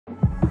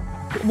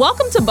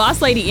Welcome to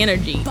Boss Lady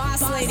Energy.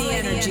 Boss Lady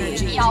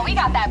Energy. Y'all, we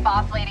got that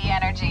Boss Lady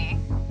energy.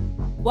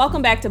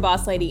 Welcome back to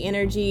Boss Lady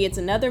Energy. It's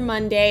another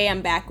Monday.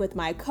 I'm back with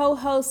my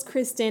co-hosts,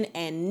 Kristen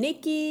and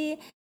Nikki.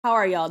 How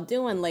are y'all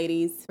doing,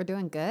 ladies? We're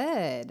doing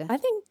good. I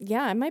think,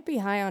 I might be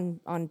high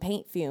on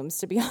paint fumes,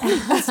 to be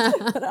honest.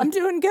 But I'm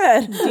doing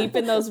good. Deep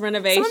in those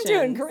renovations. So I'm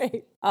doing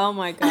great. Oh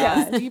my God.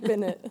 Yeah, deep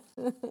in it.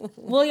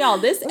 Well, y'all,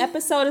 this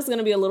episode is going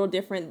to be a little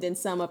different than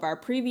some of our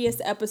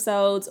previous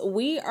episodes.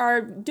 We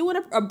are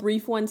doing a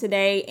brief one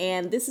today,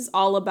 and this is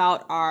all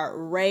about our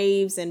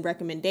raves and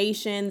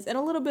recommendations and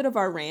a little bit of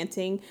our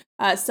ranting.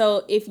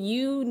 So if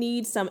you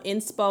need some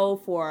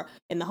inspo for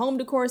in the home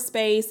decor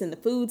space, in the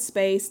food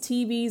space,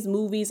 TVs,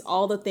 movies,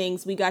 all the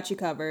things, we got you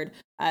covered.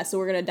 So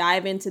we're going to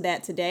dive into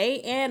that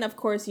today. And of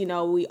course, you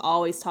know, we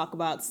always talk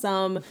about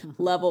some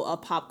level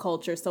of pop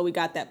culture. So we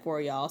got that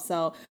for y'all.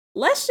 So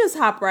let's just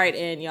hop right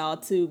in, y'all,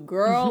 to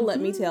Girl, Let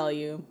Me Tell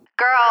You.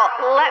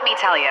 Girl, let me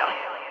tell you.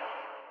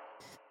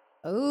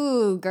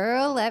 Oh,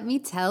 girl, let me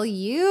tell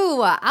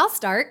you. I'll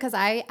start because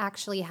I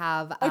actually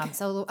have.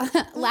 So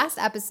last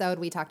episode,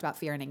 we talked about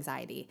fear and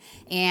anxiety.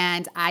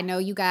 And I know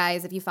you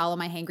guys, if you follow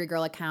my Hangry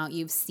Girl account,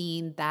 you've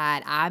seen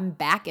that I'm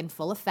back in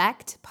full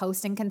effect,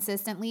 posting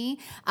consistently.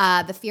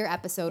 The fear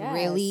episode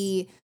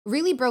really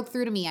broke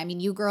through to me. I mean,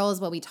 you girls,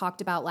 what we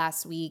talked about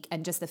last week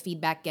and just the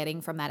feedback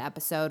getting from that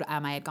episode.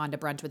 I had gone to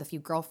brunch with a few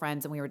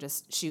girlfriends and we were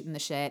just shooting the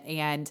shit.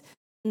 And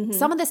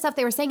some of the stuff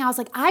they were saying, I was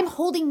like, I'm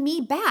holding me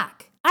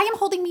back. I am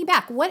holding me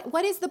back.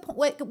 What is the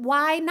point?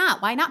 Why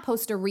not? Why not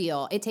post a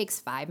reel? It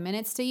takes 5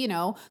 minutes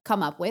to,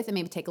 come up with and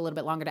maybe take a little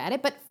bit longer to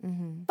edit, but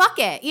fuck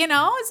it,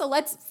 So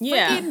let's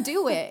freaking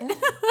do it.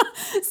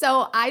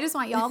 So I just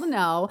want y'all to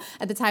know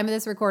at the time of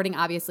this recording,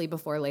 obviously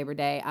before Labor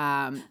Day,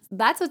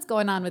 that's what's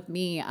going on with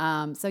me.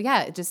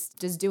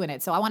 Just doing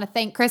it. So I want to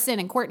thank Kristen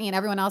and Courtney and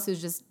everyone else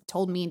who's just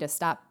told me to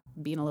stop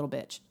being a little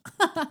bitch.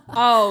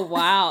 Oh,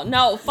 wow.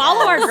 No,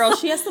 follow our girl.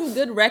 She has some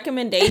good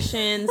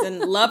recommendations and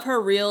love her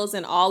reels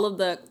and all of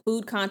the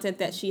food content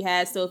that she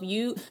has. So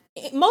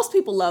most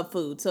people love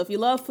food. So if you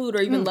love food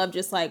or even love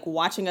just like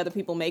watching other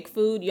people make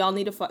food, y'all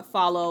need to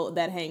follow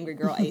that Hangry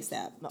Girl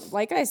ASAP.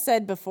 Like I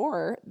said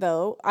before,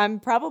 though, I'm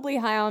probably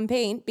high on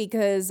paint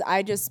because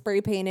I just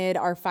spray painted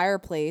our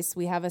fireplace.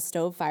 We have a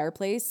stove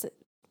fireplace.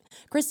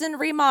 Kristen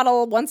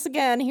remodel, once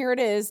again, here it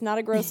is. Not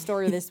a gross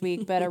story this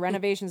week, but a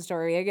renovation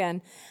story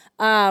again.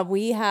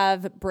 We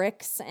have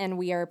bricks and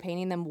we are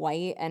painting them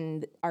white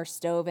and our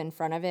stove in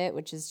front of it,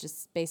 which is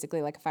just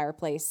basically like a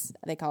fireplace.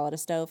 They call it a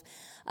stove.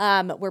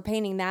 We're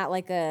painting that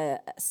like a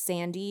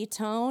sandy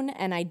tone.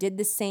 And I did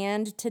the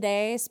sand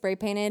today, spray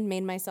painted,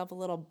 made myself a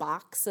little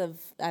box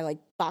I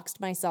boxed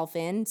myself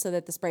in so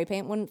that the spray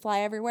paint wouldn't fly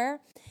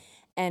everywhere.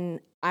 And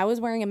I was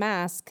wearing a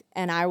mask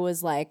and I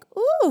was like,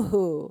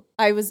 ooh,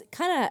 I was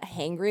kind of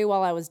hangry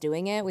while I was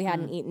doing it. We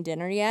hadn't eaten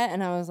dinner yet.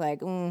 And I was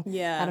like, I don't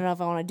know if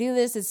I want to do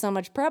this. It's so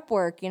much prep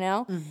work,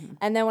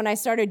 And then when I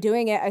started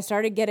doing it, I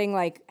started getting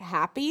like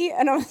happy.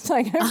 And I was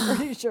like, I'm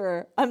pretty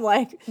sure I'm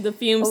like the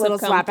fumes a little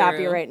have come slap through.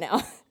 happy right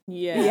now.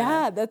 Yeah.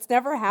 Yeah, that's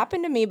never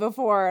happened to me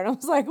before. And I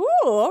was like,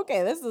 ooh,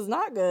 okay, this is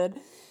not good.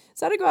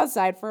 So I had to go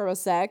outside for a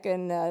sec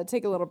and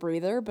take a little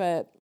breather,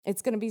 but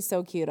it's going to be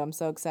so cute. I'm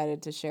so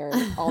excited to share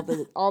all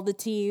the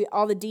tea,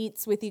 all the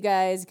deets with you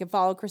guys. You can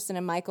follow Kristen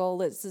and Michael.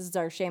 This is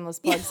our shameless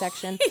plug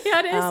section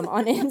Yeah, it is.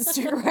 on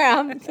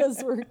Instagram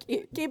because we're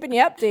keeping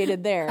you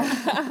updated there.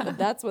 But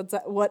that's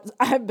what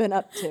I've been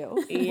up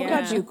to. Yeah. What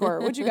about you,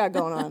 Court? What you got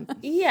going on?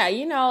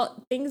 Yeah,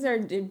 things are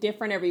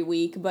different every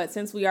week, but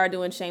since we are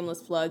doing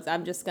shameless plugs,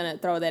 I'm just going to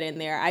throw that in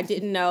there. I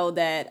didn't know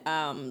that,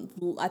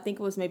 I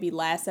think it was maybe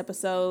last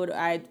episode,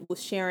 I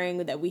was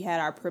sharing that we had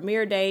our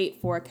premiere date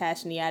for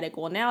Cash in the Attic.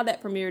 Well, now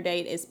that premiere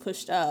date is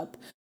pushed up.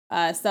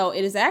 So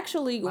it is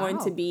actually going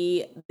to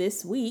be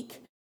this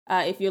week.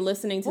 If you're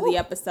listening to the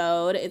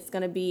episode, it's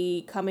going to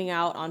be coming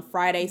out on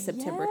Friday,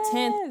 September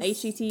 10th,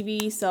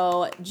 HGTV.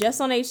 So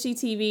just on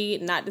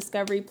HGTV, not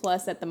Discovery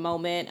Plus at the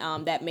moment.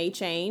 That may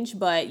change,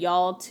 but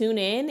y'all tune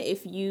in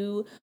if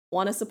you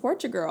want to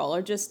support your girl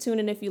or just tune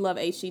in if you love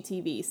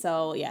HGTV.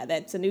 So yeah,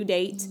 that's a new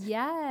date.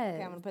 Yes.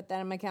 Okay, I'm going to put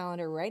that in my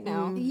calendar right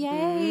now. Yay.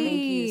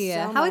 Thank you so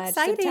How much.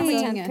 exciting.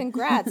 September 10th.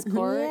 Congrats,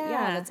 Court. Yeah.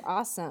 Yeah, that's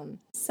awesome.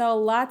 So a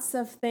lot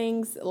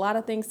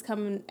of things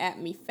coming at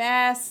me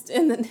fast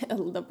in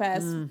the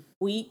past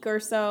week or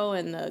so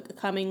and the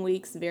coming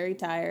weeks. Very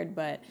tired,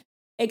 but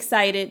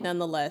excited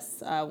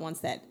nonetheless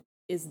once that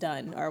is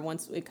done or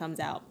once it comes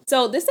out.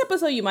 So this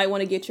episode, you might want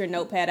to get your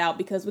notepad out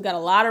because we got a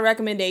lot of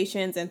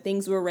recommendations and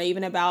things we're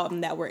raving about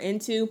and that we're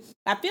into.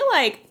 I feel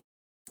like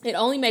it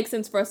only makes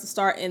sense for us to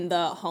start in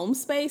the home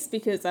space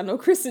because I know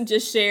Kristen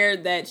just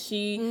shared that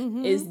she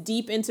is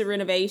deep into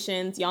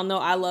renovations. Y'all know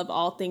I love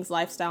all things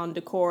lifestyle and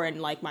decor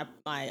and like my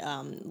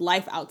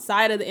life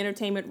outside of the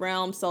entertainment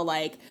realm. So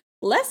like,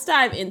 let's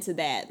dive into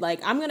that.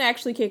 Like, I'm going to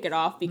actually kick it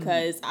off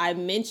because I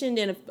mentioned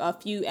in a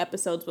few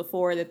episodes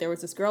before that there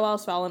was this girl I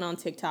was following on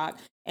TikTok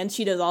and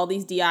she does all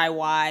these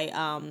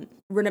DIY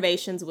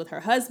renovations with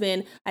her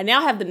husband. I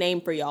now have the name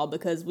for y'all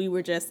because we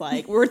were just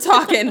like, we were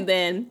talking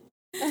then.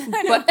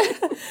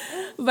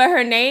 But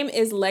her name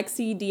is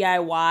Lexi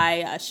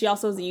DIY. She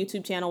also has a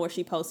YouTube channel where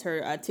she posts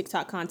her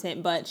TikTok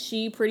content, but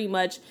she pretty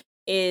much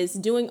is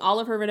doing all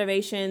of her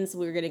renovations.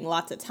 We're getting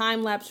lots of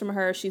time lapse from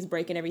her. She's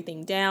breaking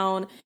everything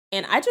down.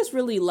 And I just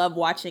really love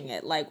watching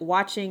it. Like,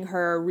 watching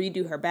her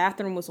redo her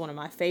bathroom was one of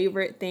my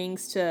favorite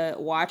things to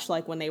watch,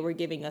 like when they were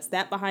giving us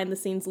that behind the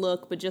scenes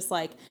look. But just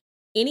like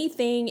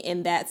anything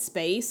in that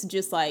space,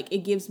 just like, it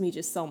gives me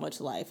just so much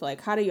life.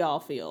 Like, how do y'all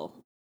feel?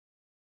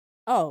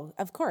 Oh,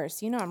 of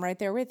course. You know, I'm right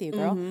there with you,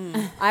 girl.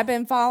 I've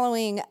been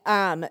following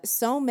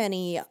so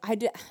many.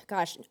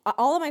 Gosh,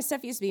 all of my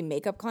stuff used to be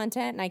makeup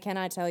content, and I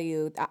cannot tell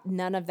you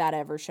none of that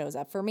ever shows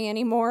up for me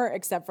anymore,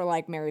 except for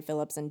like Mary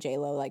Phillips and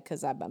J-Lo, like,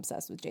 because I'm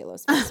obsessed with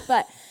J-Lo's face.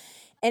 But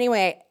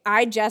anyway,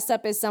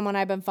 Jessup is someone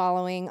I've been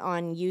following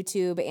on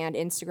YouTube and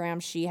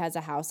Instagram. She has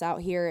a house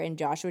out here in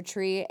Joshua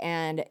Tree,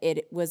 and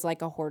it was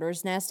like a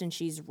hoarder's nest, and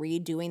she's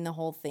redoing the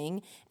whole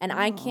thing. And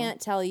I can't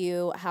tell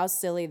you how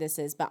silly this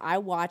is, but I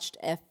watched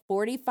a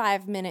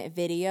 45-minute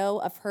video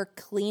of her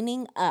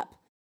cleaning up.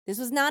 This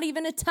was not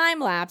even a time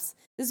lapse.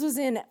 This was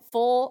in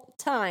full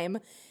time.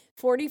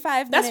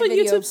 45-minute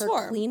video of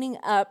her cleaning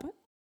up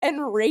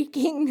and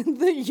raking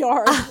the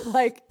yard.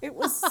 Like, it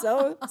was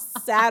so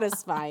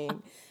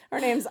satisfying. Her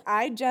name's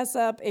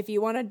Jessup. If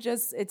you want to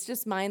it's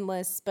just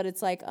mindless, but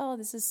it's like, oh,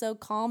 this is so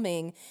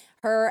calming.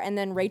 Her, and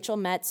then Rachel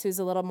Metz, who's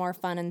a little more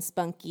fun and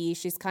spunky.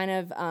 She's kind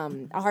of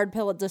a hard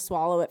pill to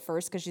swallow at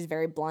first because she's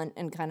very blunt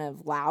and kind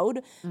of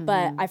loud.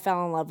 But I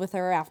fell in love with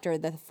her after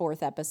the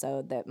 4th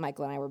episode that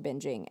Michael and I were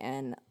binging,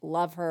 and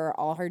love her.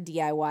 All her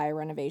DIY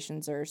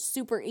renovations are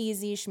super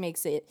easy. She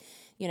makes it,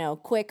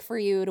 quick for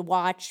you to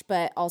watch,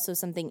 but also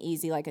something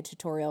easy like a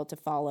tutorial to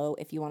follow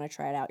if you want to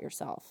try it out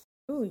yourself.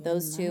 Ooh,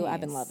 Those two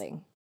I've been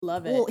loving.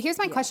 Love it. Well, here's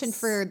my question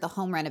for the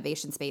home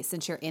renovation space,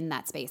 since you're in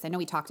that space. I know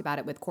we talked about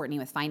it with Courtney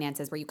with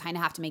finances, where you kind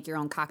of have to make your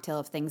own cocktail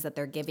of things that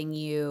they're giving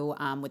you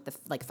with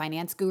the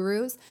finance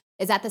gurus.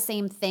 Is that the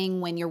same thing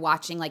when you're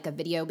watching like a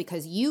video?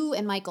 Because you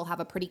and Michael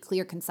have a pretty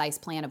clear, concise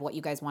plan of what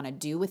you guys want to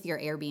do with your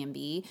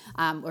Airbnb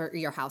or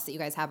your house that you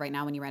guys have right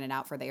now when you rent it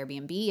out for the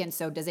Airbnb. And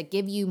so does it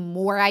give you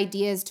more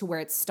ideas to where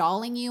it's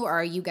stalling you, or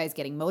are you guys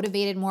getting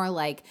motivated more?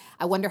 Like,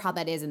 I wonder how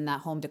that is in that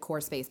home decor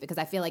space, because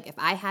I feel like if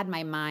I had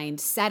my mind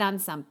set on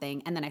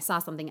something and then I saw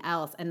something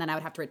else, and then I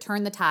would have to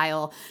return the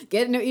tile,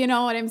 you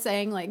know what I'm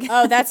saying? Like,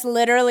 oh, that's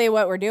literally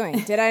what we're doing.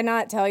 Did I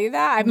not tell you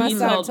that? I must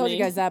not have told you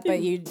guys that, but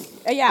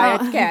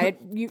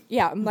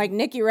I'm like,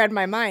 Nick, you read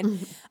my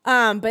mind.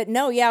 But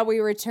no, we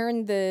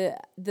returned the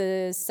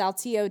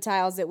Saltillo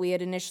tiles that we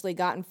had initially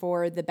gotten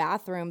for the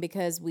bathroom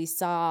because we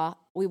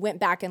went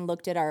back and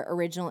looked at our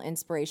original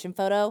inspiration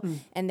photo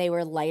and they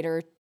were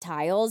lighter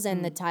tiles,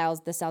 and the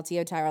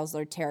Saltillo tiles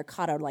are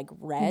terracotta, like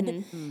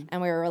red. And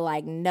we were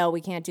like, no,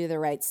 we can't do the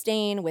right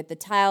stain with the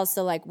tiles.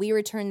 So like we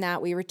returned that.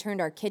 We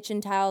returned our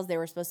kitchen tiles. They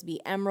were supposed to be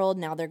emerald.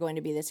 Now they're going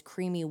to be this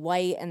creamy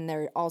white, and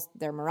they're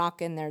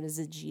Moroccan. They're the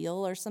Zagil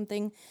or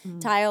something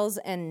tiles,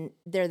 and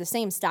they're the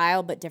same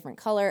style but different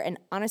color. And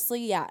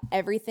honestly,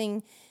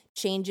 everything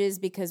changes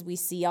because we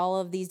see all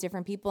of these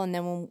different people, and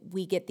then when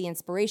we get the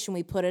inspiration,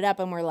 we put it up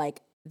and we're like,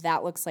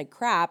 that looks like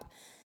crap.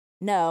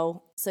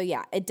 No. So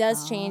it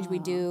does change.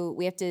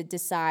 We have to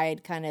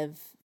decide kind of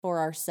for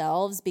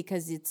ourselves,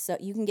 because it's so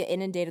you can get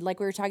inundated. Like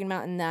we were talking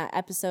about in that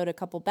episode a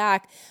couple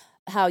back,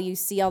 how you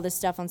see all this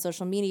stuff on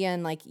social media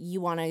and like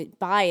you want to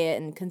buy it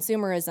and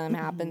consumerism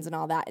happens and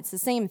all that. It's the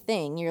same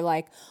thing. You're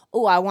like,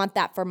 oh, I want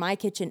that for my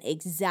kitchen.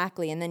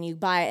 Exactly. And then you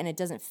buy it and it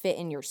doesn't fit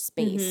in your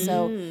space.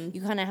 So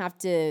you kind of have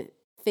to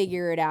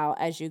figure it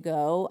out as you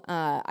go.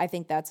 I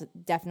think that's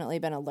definitely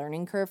been a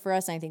learning curve for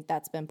us. And I think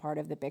that's been part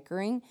of the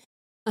bickering.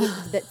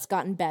 That's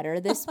gotten better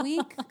this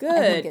week. Good.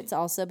 I think it's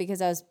also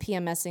because I was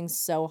PMSing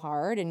so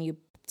hard, and you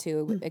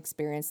to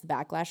experience the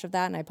backlash of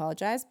that, and I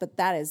apologize, but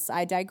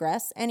I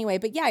digress. Anyway,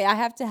 but I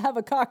have to have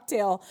a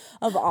cocktail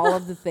of all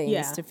of the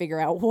things to figure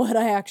out what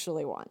I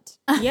actually want.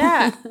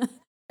 Yeah.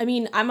 I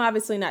mean, I'm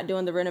obviously not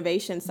doing the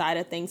renovation side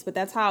of things, but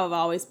that's how I've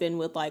always been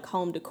with like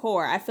home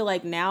decor. I feel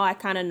like now I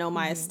kind of know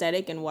my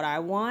aesthetic and what I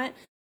want.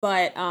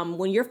 But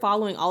when you're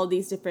following all of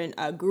these different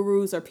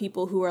gurus or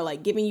people who are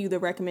like giving you the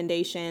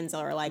recommendations,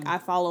 or like I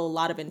follow a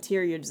lot of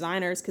interior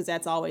designers, because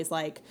that's always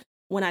like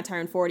when I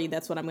turn 40,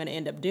 that's what I'm going to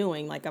end up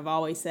doing. Like I've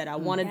always said, I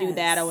want to do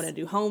that. I want to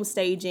do home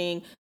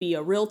staging, be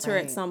a realtor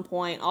at some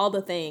point, all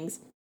the things.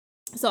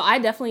 So I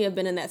definitely have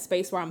been in that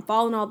space where I'm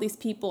following all these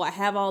people. I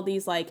have all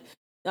these like,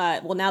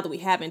 well, now that we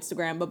have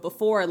Instagram, but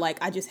before, like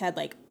I just had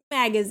like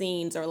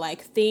magazines or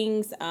like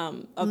things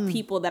of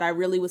people that I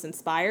really was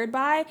inspired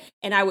by,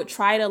 and I would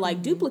try to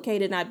like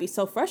duplicate it, and I'd be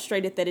so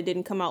frustrated that it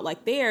didn't come out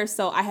like theirs.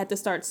 So I had to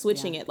start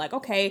switching it. Like,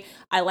 okay,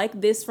 I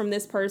like this from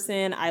this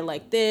person, I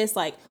like this,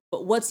 like,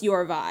 but what's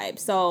your vibe?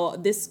 So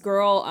this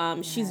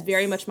girl, she's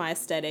very much my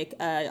aesthetic.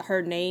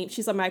 Her name,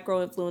 she's a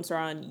micro influencer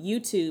on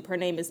YouTube. Her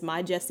name is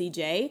My Jessie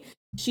J.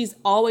 She's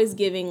always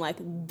giving like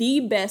the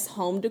best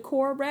home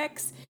decor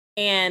recs.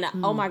 And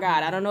oh my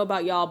God, I don't know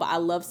about y'all, but I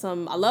love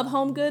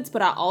home goods,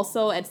 but I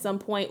also at some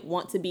point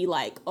want to be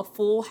like a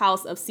full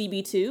house of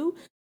CB2.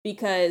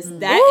 because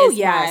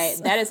yes.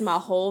 that is my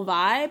whole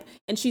vibe,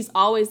 and she's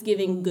always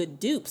giving good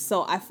dupes.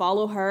 So I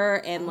follow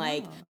her, and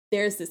like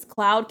there's this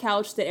cloud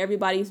couch that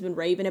everybody's been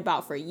raving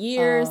about for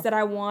years that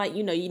I want.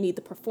 You know, you need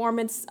the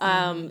performance,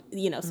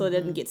 you know, so it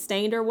doesn't get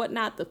stained or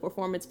whatnot, the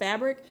performance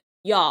fabric.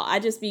 Y'all, I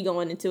just be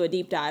going into a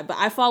deep dive, but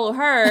I follow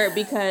her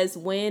because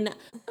when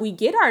we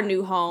get our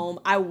new home,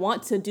 I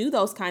want to do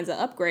those kinds of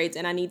upgrades,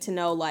 and I need to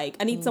know, like,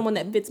 I need someone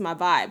that fits my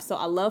vibe. So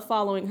I love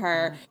following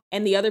her,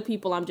 and the other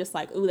people, I'm just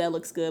like, ooh, that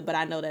looks good, but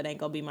I know that ain't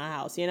gonna be my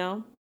house, you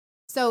know?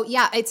 So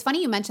yeah, it's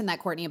funny you mentioned that,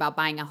 Courtney, about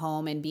buying a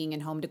home and being in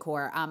home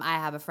decor. I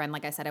have a friend,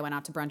 like I said, I went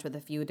out to brunch with a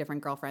few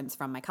different girlfriends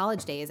from my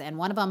college days, and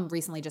one of them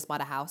recently just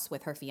bought a house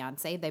with her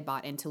fiance. They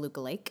bought in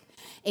Toluca Lake,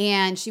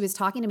 and she was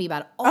talking to me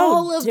about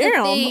all of the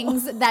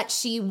things that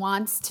she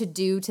wants to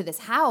do to this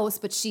house.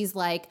 But she's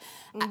like,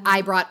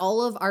 I brought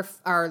all of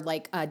our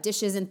like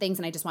dishes and things,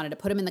 and I just wanted to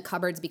put them in the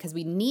cupboards because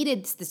we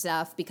needed the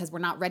stuff because we're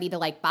not ready to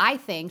like buy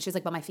things. She's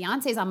like, but my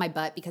fiance's on my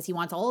butt because he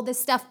wants all of this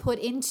stuff put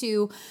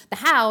into the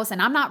house,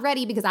 and I'm not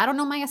ready because I don't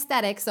know my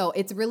aesthetic. So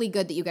it's really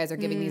good that you guys are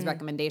giving these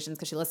recommendations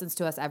because she listens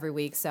to us every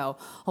week. So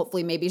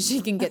hopefully maybe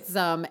she can get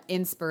some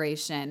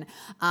inspiration.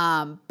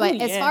 But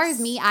as far as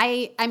me,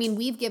 I mean,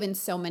 we've given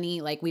so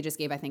many, like we just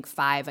gave, I think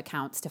 5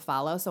 accounts to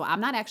follow. So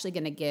I'm not actually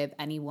going to give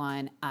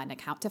anyone an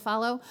account to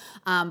follow.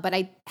 But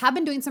I have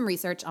been doing some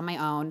research on my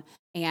own.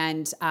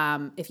 And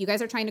if you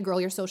guys are trying to grow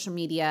your social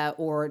media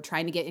or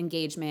trying to get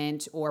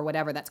engagement or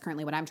whatever, that's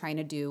currently what I'm trying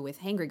to do with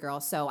Hangry Girl.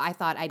 So I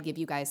thought I'd give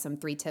you guys some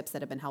 3 tips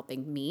that have been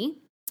helping me.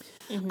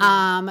 You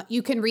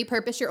can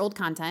repurpose your old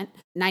content.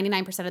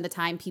 99% of the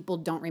time, people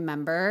don't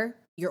remember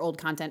your old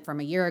content from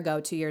a year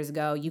ago, 2 years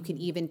ago. You can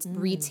even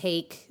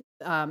retake,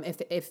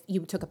 if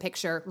you took a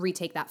picture,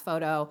 retake that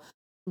photo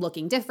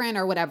looking different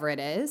or whatever it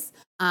is.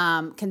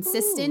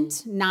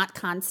 Consistent, not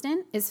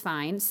constant is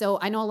fine. So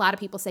I know a lot of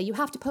people say you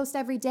have to post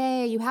every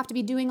day, you have to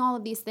be doing all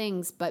of these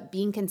things, but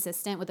being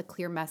consistent with a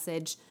clear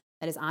message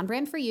that is on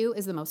brand for you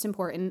is the most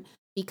important,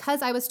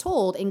 because I was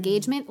told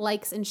engagement,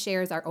 likes, and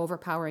shares are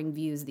overpowering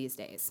views these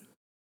days.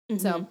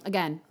 So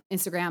again,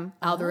 Instagram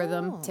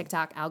algorithm,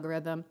 TikTok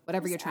algorithm,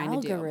 whatever you're trying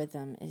to do.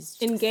 Algorithm is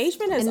just,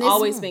 engagement has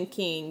always been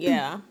king.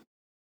 Yeah.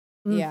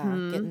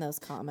 getting those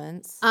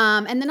comments.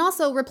 And then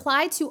also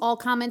reply to all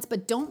comments,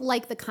 but don't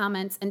like the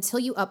comments until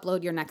you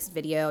upload your next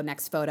video,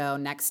 next photo,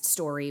 next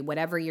story,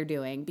 whatever you're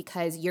doing,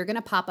 because you're going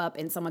to pop up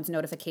in someone's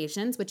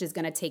notifications, which is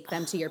going to take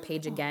them to your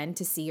page again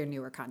to see your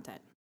newer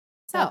content.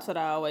 So That's what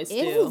I always do.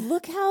 Ew,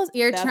 look how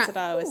you're That's what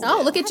I always do.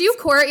 Oh, look at you,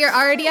 Court. You're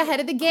already ahead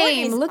of the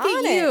game. Courtney's Look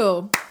on at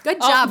you.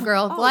 Good job,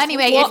 girl. Well,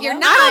 anyway, Well, if you're I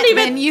not, don't even,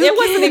 then you it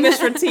wasn't even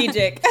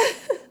strategic.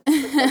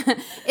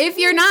 if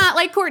you're not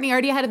like Courtney,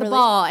 already ahead of the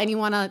ball, and you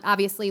want to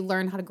obviously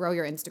learn how to grow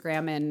your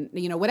Instagram and,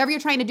 you know, whatever you're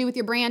trying to do with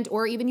your brand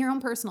or even your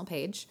own personal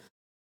page,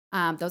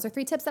 those are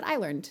 3 tips that I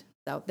learned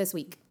this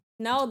week.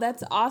 No,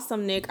 that's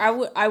awesome, Nick.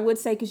 I would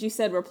say, because you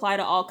said reply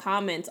to all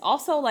comments.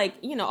 Also, like,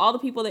 you know, all the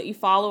people that you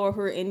follow or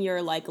who are in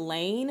your like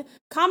lane,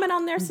 comment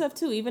on their stuff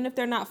too, even if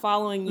they're not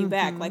following you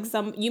back. Like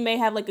you may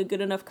have like a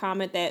good enough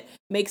comment that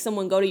makes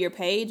someone go to your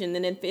page, and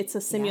then if it's a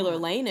similar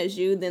lane as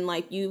you, then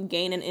like you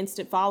gain an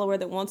instant follower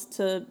that wants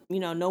to, you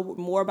know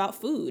more about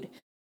food.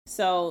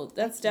 So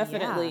that's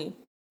definitely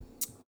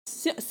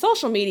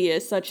social media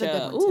is such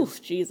a oof,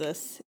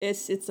 Jesus.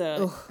 It's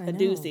a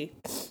doozy.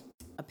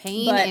 A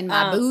pain in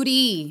my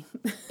booty.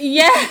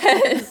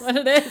 Yes. That's what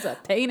it is. A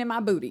pain in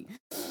my booty.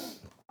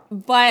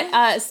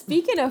 But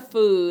speaking of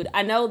food,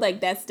 I know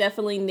like that's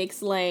definitely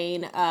Nick's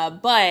lane.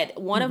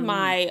 But one of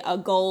my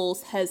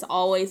goals has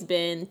always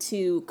been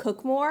to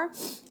cook more.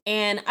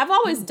 And I've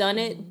always done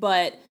it,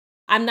 but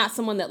I'm not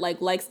someone that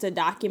like likes to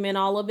document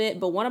all of it.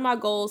 But one of my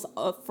goals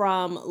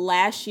from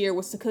last year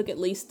was to cook at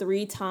least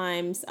 3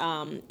 times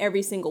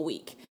every single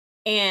week.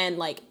 And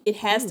like it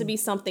has to be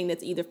something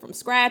that's either from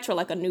scratch or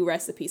like a new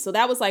recipe. So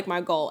that was like my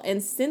goal.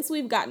 And since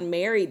we've gotten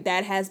married,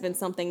 that has been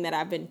something that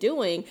I've been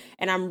doing.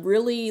 And I'm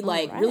really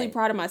really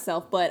proud of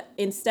myself. But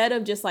instead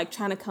of just like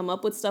trying to come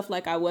up with stuff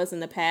like I was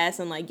in the past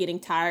and like getting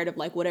tired of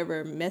like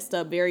whatever messed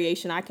up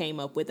variation I came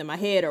up with in my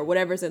head or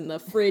whatever's in the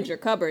fridge or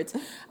cupboards,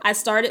 I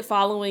started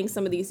following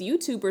some of these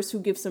YouTubers who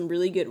give some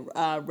really good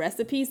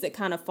recipes that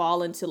kind of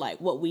fall into like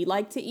what we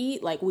like to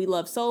eat. Like we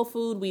love soul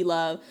food. We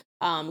love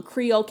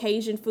Creole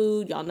Cajun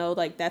food. Y'all know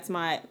like that's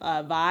my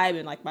vibe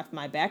and like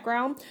my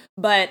background.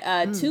 But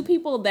 2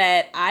 people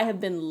that I have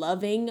been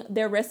loving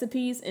their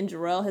recipes, and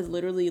Jarrell has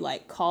literally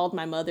like called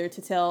my mother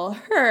to tell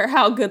her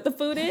how good the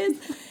food is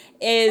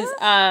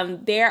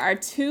there are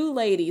 2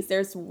 ladies.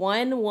 There's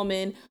one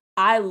woman.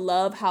 I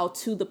love how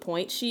to the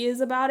point she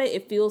is about it.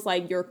 It feels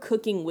like you're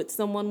cooking with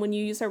someone when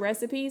you use her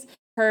recipes.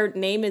 Her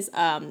name is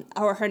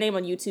her name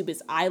on YouTube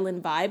is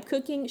Island Vibe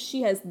Cooking.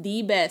 She has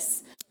the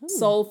best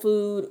soul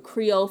food,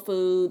 Creole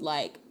food,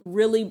 like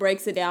really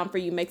breaks it down for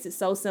you, makes it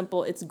so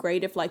simple. It's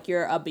great if like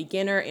you're a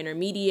beginner,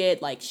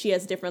 intermediate, like she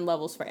has different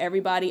levels for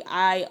everybody.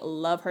 I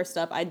love her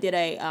stuff. I did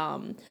a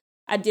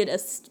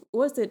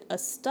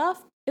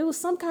stuffed, it was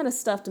some kind of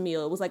stuffed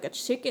meal. It was like a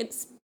chicken,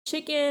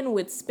 chicken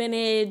with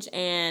spinach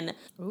and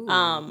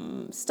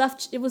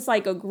stuffed. It was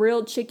like a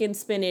grilled chicken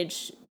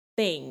spinach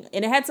thing,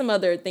 and it had some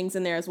other things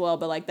in there as well,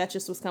 but like that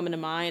just was coming to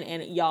mind.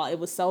 And y'all, it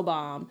was so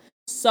bomb,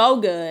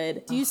 so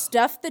good. Do you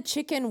stuff the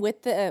chicken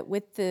with the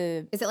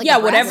Is it like Yeah,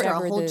 a breast whatever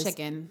or a it whole is.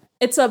 chicken?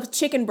 It's a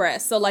chicken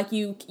breast, so like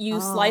you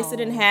slice it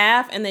in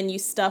half and then you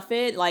stuff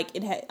it. Like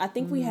it had, I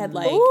think we had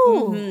like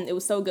it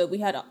was so good. We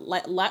had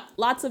like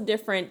lots of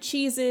different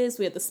cheeses.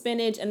 We had the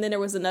spinach, and then there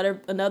was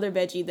another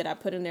veggie that I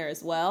put in there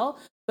as well.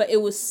 But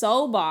it was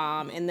so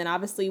bomb. And then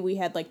obviously we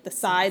had like the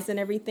sides and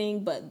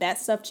everything. But that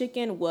stuffed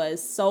chicken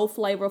was so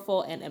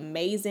flavorful and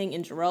amazing,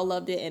 and Jarrell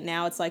loved it. And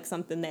now it's like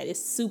something that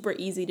is super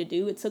easy to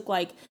do. It took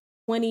like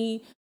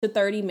 20 to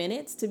 30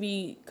 minutes, to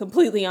be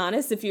completely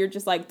honest, if you're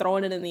just like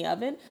throwing it in the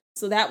oven.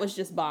 So that was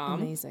just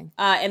bomb. Amazing.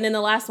 And then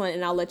the last one,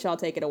 and I'll let y'all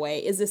take it away,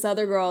 is this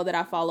other girl that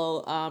I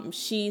follow.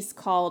 She's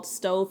called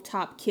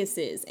Stovetop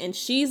Kisses, and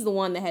she's the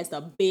one that has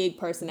the big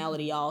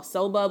personality, y'all.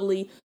 So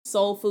bubbly.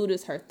 Soul food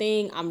is her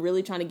thing. I'm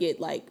really trying to get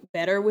like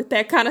better with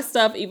that kind of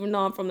stuff, even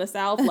though I'm from the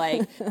South.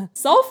 Like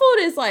soul food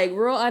is like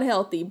real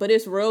unhealthy, but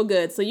it's real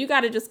good. So you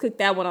got to just cook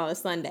that one on a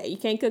Sunday. You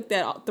can't cook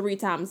that 3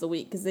 times a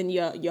week, because then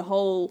your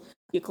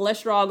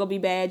cholesterol gonna be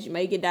bad. You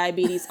may get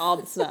diabetes, all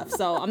the stuff.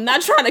 So I'm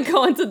not trying to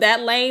go into that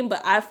lane,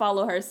 but I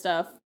follow her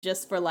stuff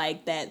just for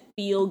like that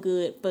feel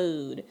good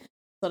food.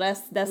 So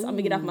that's I'm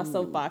gonna get off my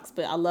soapbox,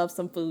 but I love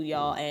some food,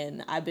 y'all,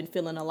 and I've been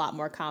feeling a lot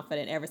more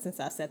confident ever since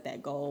I set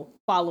that goal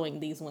following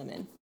these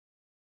women.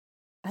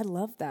 I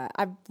love that.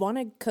 I want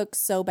to cook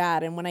so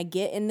bad. And when I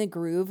get in the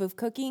groove of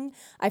cooking,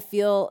 I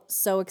feel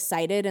so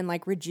excited and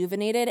like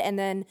rejuvenated. And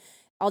then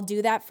I'll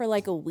do that for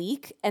like a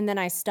week, and then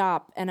I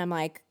stop and I'm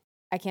like,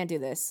 I can't do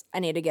this. I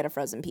need to get a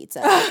frozen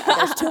pizza. Like,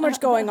 there's too much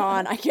going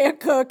on. I can't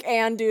cook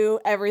and do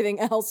everything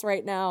else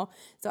right now.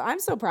 So I'm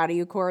so proud of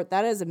you, Court.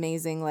 That is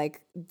amazing. Like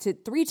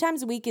 3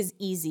 times a week is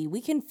easy. We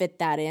can fit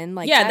that in.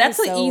 Like, yeah, that that's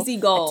is an so easy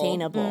goal.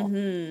 Attainable.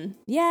 Mm-hmm.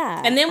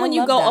 Yeah. And then when I you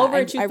love go that. over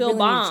it, you I feel really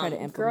need to try to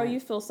bomb. implement. Girl, you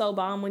feel so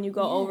bomb when you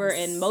go over.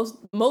 And Yes.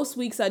 most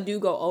weeks I do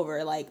go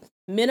over. Like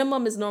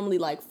minimum is normally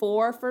like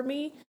 4 for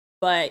me.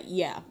 But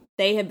yeah,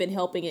 they have been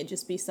helping it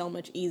just be so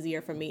much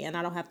easier for me. And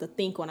I don't have to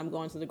think when I'm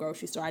going to the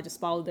grocery store. I just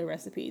follow their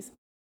recipes.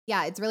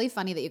 Yeah, it's really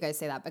funny that you guys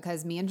say that,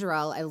 because me and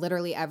Jarrell, I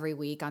literally every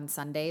week on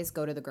Sundays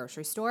go to the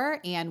grocery store,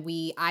 and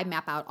I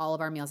map out all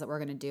of our meals that we're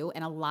going to do.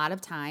 And a lot of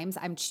times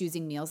I'm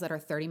choosing meals that are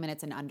 30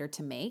 minutes and under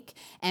to make.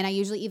 And I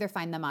usually either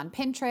find them on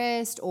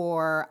Pinterest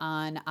or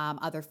on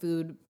other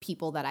food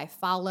people that I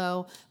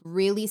follow.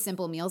 Really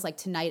simple meals. Like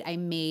tonight I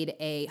made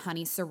a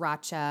honey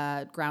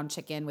sriracha ground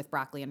chicken with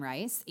broccoli and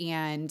rice,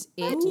 and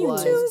it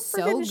was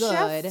so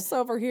good. Chefs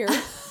over here.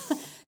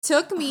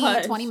 Took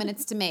me 20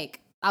 minutes to make.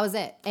 That was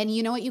it. And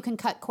you know what? You can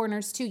cut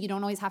corners too. You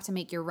don't always have to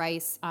make your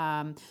rice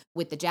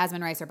with the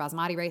jasmine rice or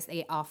basmati rice.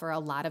 They offer a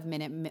lot of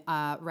minute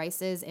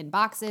rices in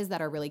boxes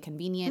that are really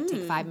convenient.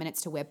 Take 5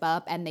 minutes to whip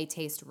up, and they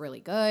taste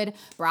really good.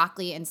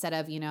 Broccoli, instead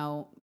of,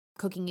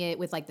 cooking it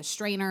with like the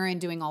strainer and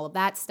doing all of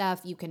that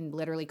stuff, you can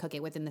literally cook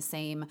it within the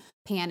same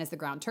pan as the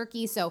ground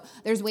turkey. So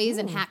there's ways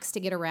and hacks to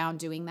get around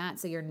doing that.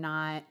 So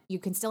you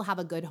can still have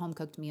a good home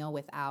cooked meal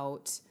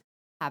without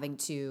having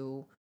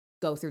to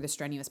go through the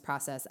strenuous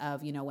process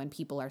of, when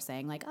people are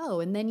saying like,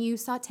 oh, and then you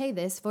saute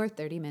this for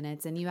 30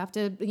 minutes and you have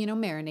to,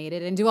 marinate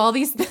it and do all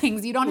these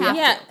things. You don't have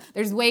to.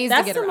 There's ways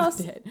to get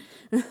around it.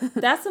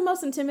 That's the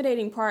most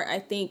intimidating part, I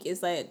think, is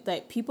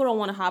that people don't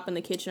want to hop in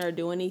the kitchen or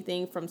do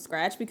anything from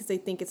scratch because they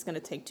think it's going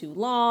to take too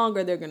long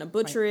or they're going to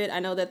butcher it. I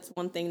know that's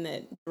one thing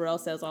that Darrell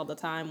says all the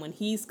time when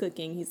he's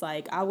cooking. He's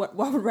like, I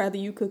would rather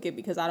you cook it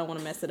because I don't want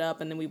to mess it up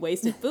and then we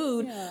wasted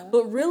food.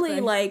 But really,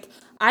 like,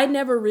 I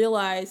never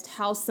realized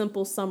how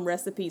simple some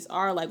recipes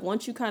are. Like,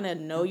 once you kind of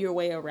know your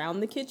way around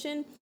the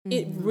kitchen,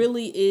 it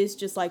really is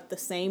just like the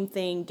same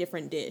thing,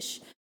 different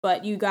dish.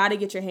 But you got to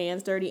get your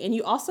hands dirty. And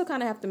you also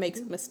kind of have to make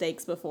some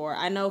mistakes before.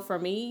 I know for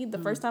me, the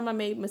first time I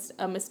made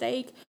a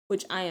mistake,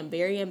 which I am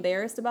very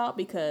embarrassed about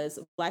because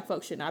Black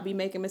folks should not be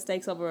making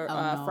mistakes over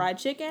fried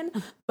chicken.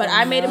 But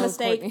I made a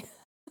mistake. Courtney.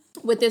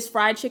 With this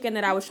fried chicken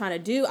that I was trying to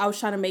do. I was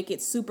trying to make it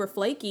super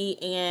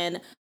flaky, and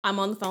I'm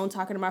on the phone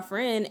talking to my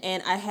friend,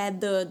 and I had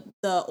the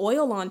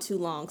oil on too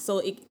long.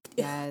 So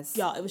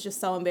y'all, it was just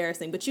so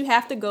embarrassing. But you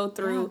have to go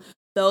through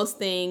those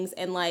things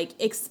and like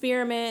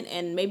experiment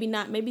and maybe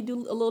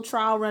do a little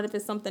trial run if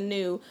it's something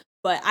new.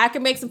 But I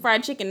can make some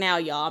fried chicken now,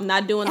 y'all. I'm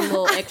not doing a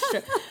little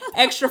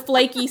extra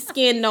flaky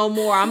skin no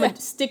more. I'm gonna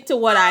stick to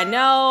what I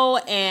know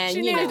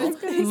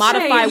and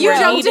modify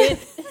where needed.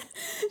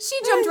 She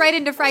jumped right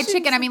into fried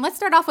chicken. I mean, let's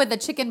start off with the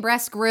chicken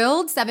breast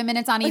grilled, 7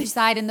 minutes on each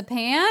side in the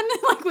pan.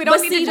 Like, we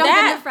don't need to jump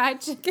into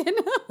fried chicken.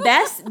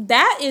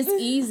 that is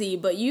easy,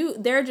 but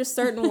there are just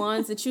certain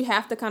ones that you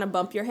have to kind of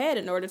bump your head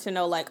in order to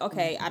know, like,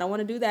 okay, I don't want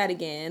to do that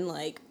again.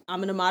 Like, I'm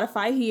going to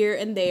modify here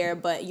and there,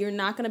 but you're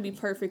not going to be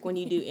perfect when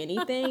you do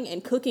anything.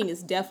 And cooking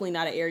is definitely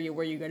not an area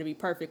where you're going to be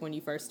perfect when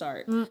you first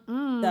start.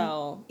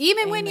 So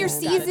even when you're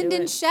seasoned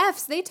in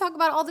chefs, they talk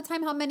about all the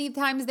time how many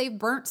times they've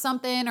burnt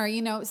something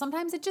or,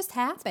 sometimes it just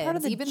happens. Part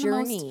of the even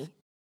journey.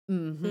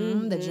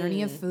 The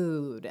journey of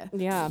food.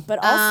 Yeah, but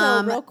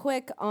also real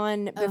quick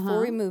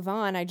before we move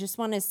on, I just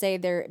want to say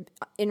there,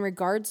 in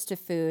regards to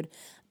food,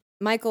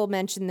 Michael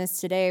mentioned this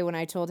today when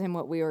I told him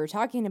what we were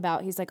talking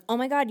about. He's like, oh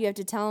my God, you have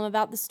to tell him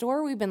about the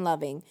store we've been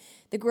loving.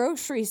 The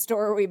grocery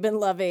store we've been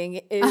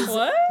loving is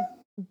What?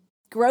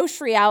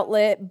 Grocery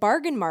Outlet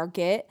Bargain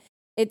Market.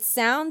 It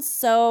sounds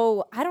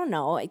so, I don't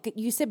know.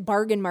 You said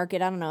bargain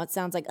market. I don't know. It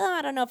sounds like,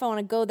 I don't know if I want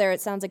to go there.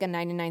 It sounds like a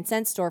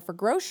 99-cent store for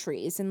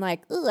groceries. And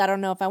like, I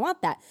don't know if I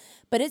want that.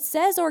 But it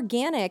says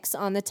organics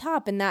on the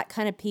top. And that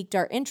kind of piqued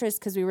our interest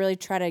because we really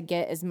try to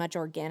get as much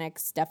organic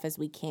stuff as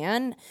we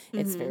can.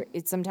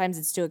 Sometimes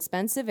it's too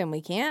expensive and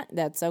we can't.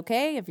 That's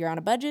okay. If you're on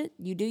a budget,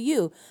 you do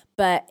you.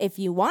 But if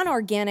you want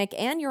organic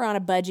and you're on a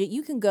budget,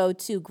 you can go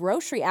to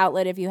Grocery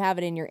Outlet if you have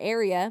it in your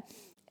area.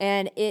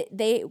 And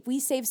we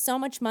saved so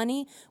much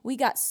money. We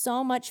got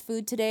so much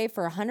food today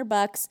for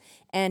 $100.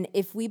 And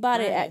if we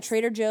bought it at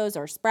Trader Joe's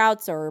or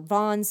Sprouts or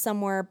Vons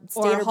somewhere,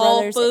 Stater or Whole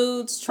Brothers,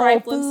 Foods,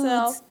 trifling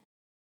sale.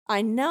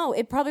 I know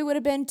it probably would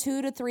have been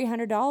 $200 to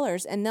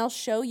 $300, and they'll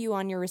show you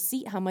on your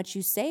receipt how much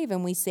you save.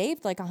 And we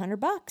saved like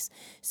 $100.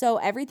 So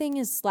everything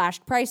is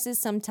slashed prices.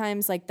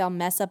 Sometimes like they'll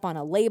mess up on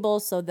a label,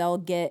 so they'll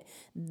get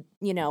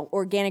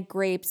organic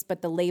grapes,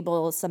 but the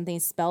label is something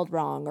spelled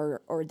wrong,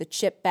 or the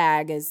chip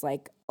bag is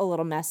like a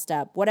little messed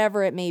up.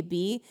 Whatever it may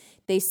be,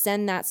 they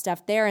send that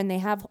stuff there, and they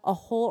have a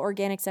whole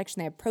organic section.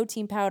 They have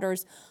protein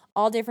powders,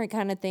 all different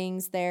kind of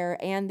things there,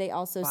 and they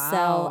also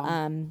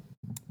sell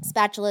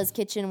spatulas,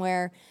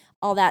 kitchenware,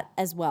 all that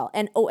as well.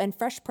 And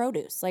fresh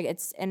produce.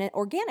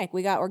 Organic.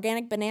 We got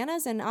organic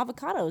bananas and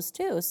avocados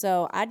too.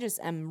 So I just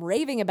am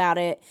raving about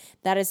it.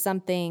 That is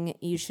something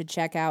you should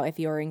check out if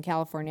you're in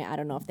California. I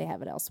don't know if they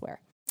have it elsewhere.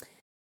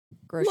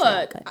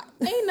 Look,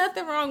 ain't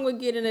nothing wrong with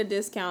getting a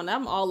discount.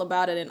 I'm all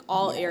about it in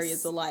all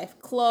areas of life.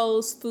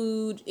 Clothes,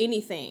 food,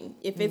 anything.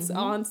 If it's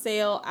on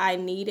sale, I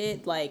need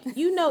it. Like,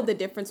 the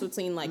difference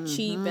between like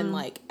cheap and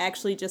like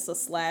actually just a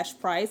slash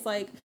price.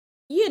 Like,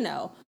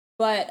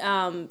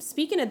 But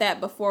speaking of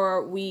that,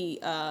 before we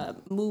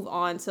move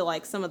on to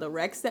like some of the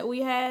recs that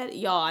we had,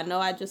 y'all, I know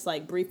I just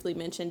like briefly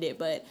mentioned it,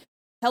 but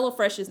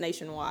HelloFresh is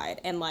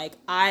nationwide. And like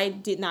I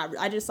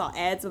just saw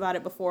ads about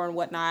it before and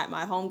whatnot.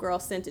 My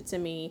homegirl sent it to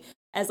me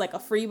as like a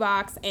free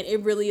box, and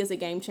it really is a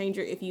game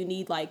changer if you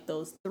need like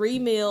those 3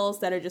 meals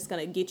that are just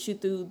gonna get you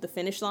through the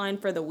finish line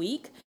for the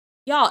week.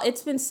 Y'all,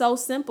 it's been so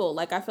simple.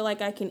 Like, I feel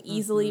like I can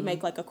easily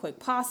make like a quick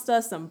pasta,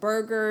 some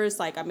burgers.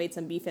 Like, I made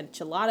some beef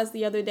enchiladas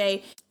the other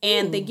day,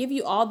 and they give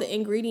you all the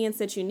ingredients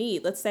that you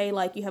need. Let's say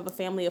like you have a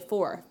family of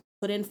 4.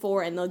 Put in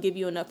 4 and they'll give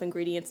you enough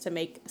ingredients to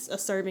make a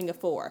serving of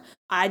 4.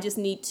 I just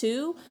need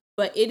 2,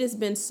 but it has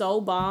been so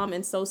bomb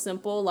and so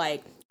simple.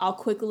 Like, I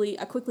quickly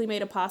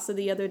made a pasta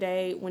the other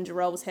day when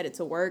Jarrell was headed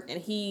to work,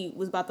 and he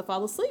was about to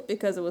fall asleep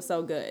because it was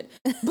so good.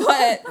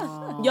 But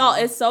y'all,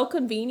 it's so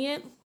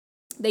convenient.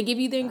 They give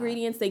you the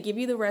ingredients, they give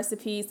you the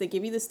recipes, they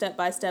give you the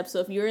step-by-step. So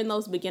if you're in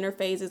those beginner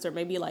phases, or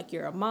maybe like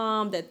you're a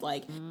mom that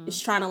like is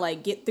trying to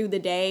like get through the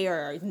day,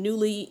 or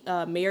newly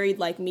married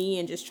like me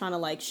and just trying to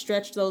like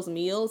stretch those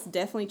meals,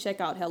 definitely check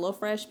out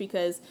HelloFresh,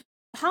 because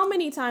how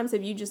many times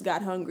have you just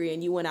got hungry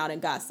and you went out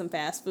and got some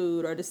fast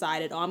food, or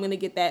decided, I'm going to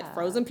get that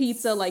frozen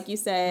pizza, like you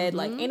said.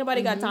 Like, ain't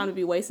nobody got time to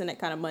be wasting that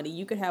kind of money.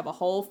 You could have a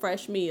whole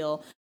fresh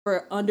meal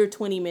for under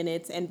 20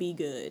 minutes and be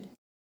good.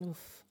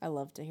 Oof, I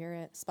love to hear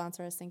it.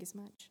 Sponsor us. Thank you so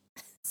much.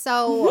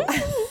 So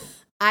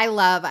I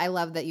love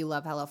that you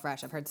love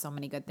HelloFresh. I've heard so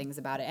many good things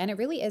about it. And it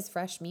really is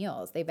fresh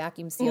meals. They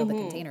vacuum seal the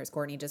containers,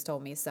 Courtney just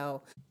told me.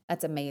 So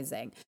that's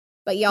amazing.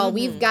 But y'all,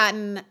 we've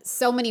gotten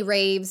so many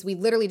raves. We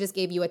literally just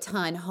gave you a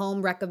ton.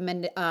 Home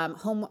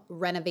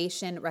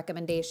renovation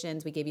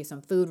recommendations. We gave you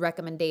some food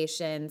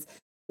recommendations.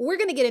 We're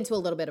going to get into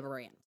a little bit of a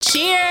rant.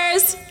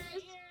 Cheers!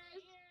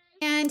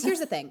 And here's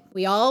the thing.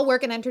 We all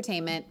work in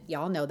entertainment.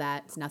 Y'all know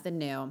that. It's nothing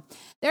new.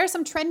 There are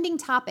some trending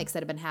topics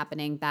that have been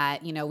happening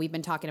that, we've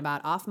been talking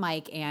about off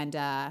mic, and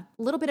a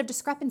little bit of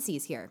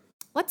discrepancies here.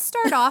 Let's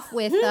start off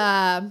with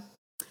Kourtney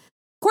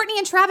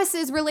and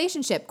Travis's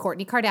relationship.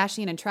 Kourtney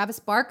Kardashian and Travis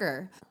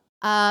Barker.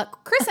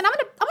 Kristen, I'm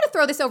gonna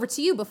throw this over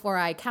to you before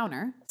I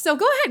counter. So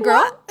go ahead,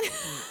 girl.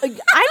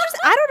 I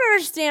don't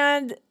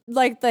understand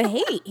like the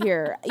hate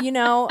here.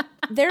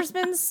 There's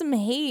been some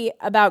hate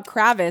about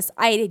Kravis.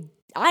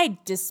 I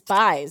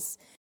despise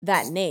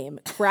that name.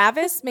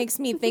 Kravis makes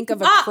me think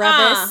of a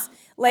crevice.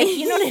 Like,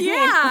 you know what I mean?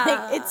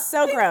 Like, it's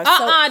so gross.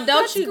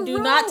 Do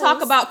not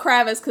talk about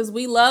Kravis, because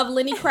we love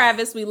Lenny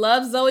Kravitz. We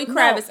love Zoe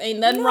Kravitz. Ain't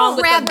nothing wrong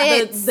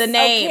with the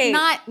name.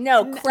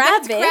 Okay.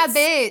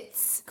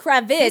 Kravitz.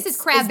 Kravitz. This is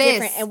Kravitz.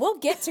 Different, and we'll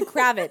get to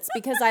Kravitz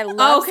because I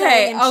love Zoe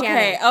and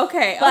Shannon.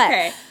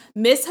 Okay.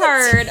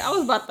 Misheard. I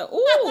was about to.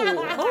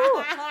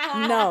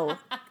 No.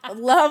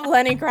 Love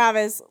Lenny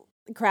Kravitz.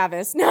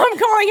 No, I'm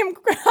calling him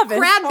Kravis.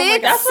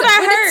 Kravitz. That's what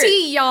I heard. With a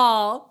T,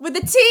 y'all. With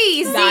a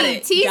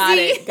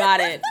T. Got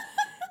it.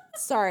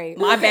 Sorry.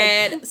 My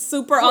bad.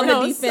 Super on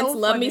the defense. So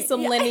love me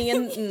some Lenny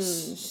and,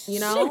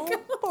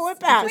 Pull it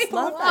back. Just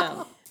love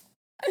them.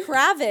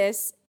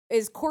 Kravis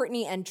is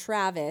Kourtney and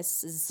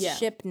Travis's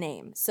ship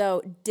name.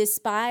 So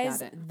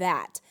despise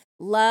that.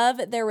 Love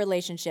their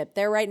relationship.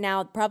 They're right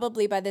now,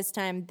 probably by this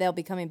time, they'll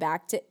be coming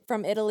back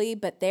from Italy,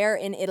 but they're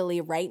in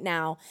Italy right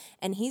now.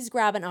 And he's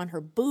grabbing on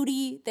her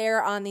booty.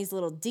 They're on these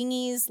little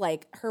dinghies.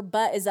 Like, her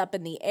butt is up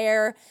in the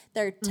air.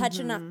 They're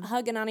touching,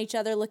 hugging on each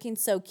other, looking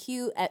so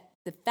cute at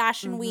the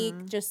fashion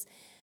week. Just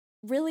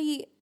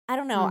really, I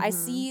don't know. I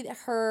see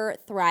her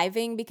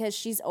thriving because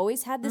she's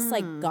always had this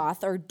like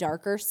goth or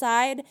darker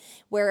side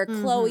where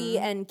Chloe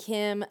and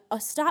Kim,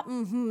 stop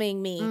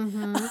me.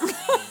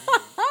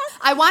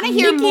 I want to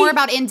hear more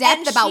about in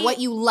depth about she, what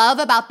you love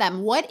about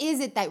them. What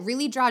is it that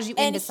really draws you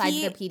in besides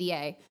their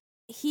PDA?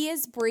 He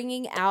is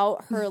bringing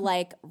out her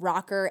like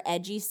rocker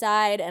edgy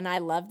side, and I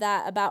love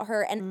that about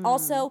her. And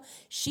also,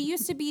 she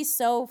used to be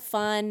so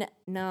fun.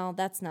 No,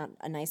 that's not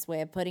a nice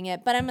way of putting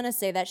it, but I'm going to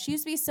say that she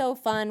used to be so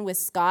fun with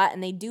Scott,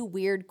 and they do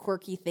weird,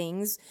 quirky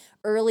things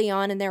early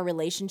on in their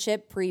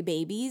relationship,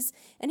 pre-babies.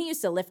 And he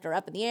used to lift her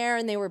up in the air,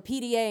 and they were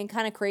PDA and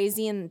kind of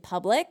crazy in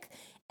public.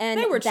 And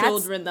they were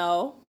children,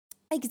 though.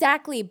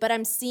 Exactly, but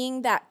I'm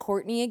seeing that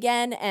Courtney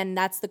again, and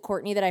that's the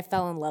Courtney that I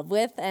fell in love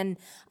with, and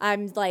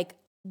I'm like,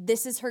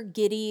 this is her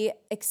giddy,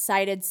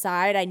 excited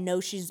side. I know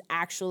she's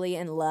actually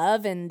in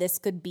love, and this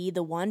could be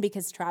the one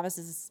because Travis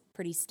is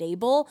pretty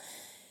stable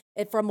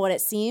from what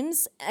it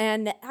seems.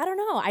 And I don't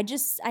know.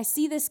 I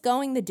see this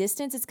going the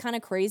distance. It's kind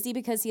of crazy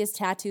because he has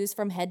tattoos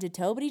from head to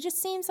toe, but he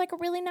just seems like a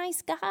really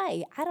nice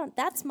guy.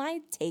 That's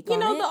my take on it.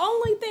 The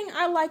only thing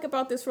I like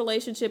about this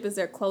relationship is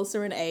they're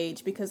closer in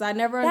age because I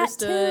never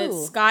understood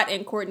Scott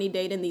and Courtney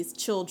dating these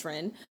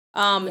children.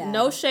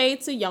 No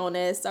shade to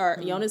Jonas or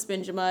Jonas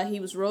Benjamin. He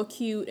was real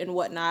cute and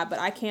whatnot, but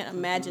I can't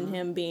imagine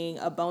him being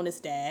a bonus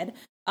dad.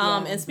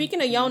 And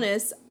speaking of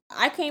Jonas,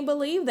 I can't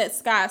believe that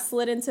Scott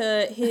slid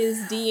into his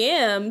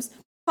DMs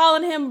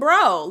calling him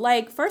bro.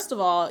 Like, first of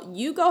all,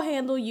 you go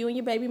handle you and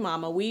your baby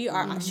mama.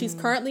 She's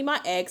currently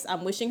my ex.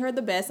 I'm wishing her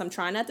the best. I'm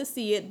trying not to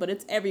see it, but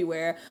it's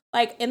everywhere.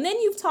 Like, and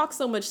then you've talked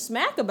so much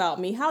smack about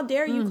me. How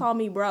dare you call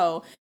me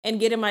bro and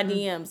get in my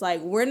DMs?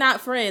 Like, we're not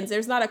friends.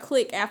 There's not a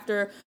click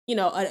after,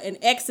 an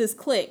ex's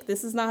click.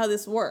 This is not how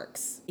this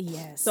works.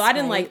 Yes. So I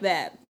didn't like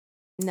that.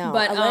 No,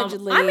 but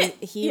allegedly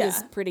he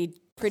was pretty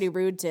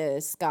rude to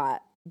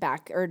Scott.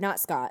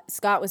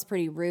 Scott was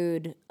pretty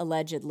rude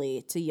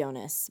allegedly to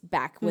Jonas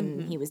back when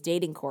he was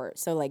dating Court.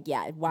 So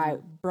why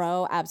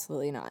bro?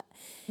 Absolutely not.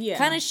 Yeah.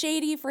 Kind of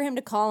shady for him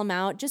to call him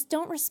out. Just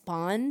don't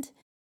respond.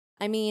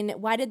 I mean,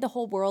 why did the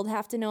whole world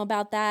have to know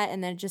about that?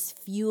 And then it just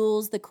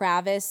fuels the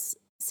Kravis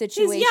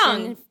situation. He's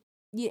young.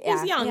 Yeah,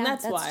 he's young. Yeah,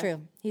 that's why.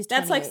 True. He's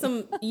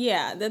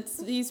 28.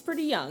 He's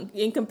pretty young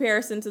in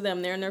comparison to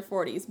them. They're in their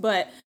 40s,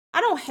 but I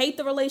don't hate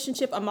the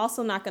relationship. I'm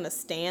also not going to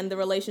stand the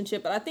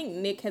relationship, but I think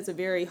Nick has a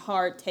very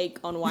hard take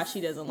on why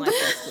she doesn't like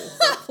those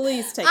two. So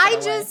please take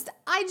it away.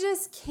 I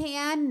just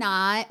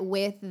cannot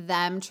with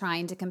them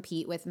trying to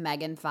compete with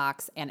Megan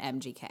Fox and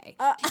MGK.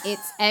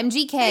 It's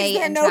MGK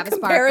and Travis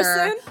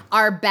Barker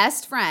are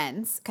best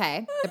friends.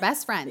 Okay, they're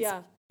best friends.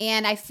 Yeah.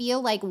 And I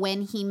feel like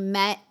when he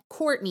met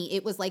Courtney,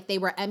 it was like they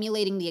were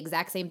emulating the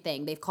exact same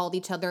thing. They've called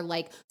each other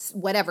like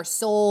whatever,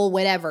 soul,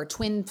 whatever,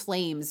 twin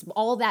flames,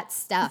 all that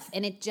stuff.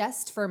 And it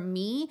just, for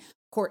me,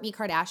 Kourtney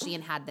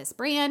Kardashian had this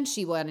brand.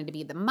 She wanted to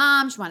be the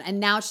mom.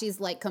 And now she's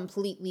like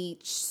completely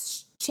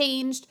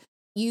changed.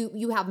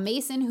 You have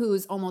Mason,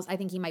 who's almost, I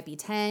think he might be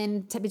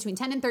between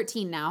 10 and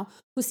 13 now,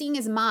 who's seeing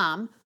his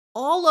mom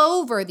all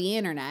over the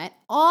internet,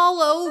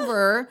 all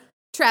over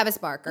Travis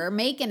Barker,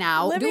 making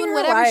out, doing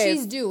whatever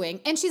she's doing.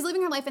 And she's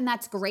living her life, and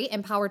that's great,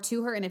 and power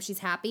to her. And if she's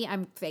happy,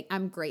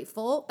 I'm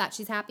grateful that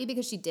she's happy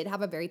because she did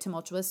have a very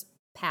tumultuous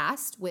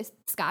past with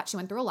Scott. She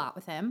went through a lot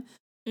with him.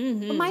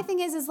 But my thing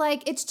is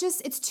like, it's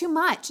too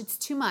much. It's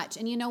too much.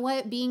 And you know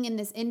what? Being in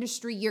this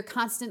industry, you're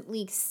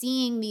constantly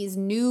seeing these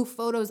new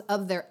photos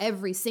of their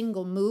every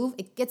single move.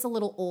 It gets a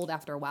little old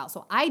after a while.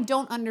 So I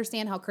don't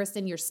understand how,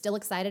 Kristen, you're still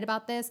excited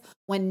about this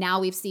when now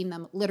we've seen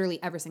them literally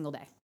every single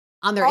day.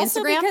 On their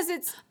also Instagram,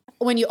 because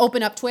when you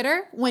open up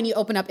Twitter, when you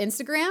open up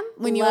Instagram,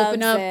 when you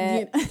open up...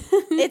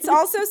 It's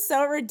also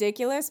so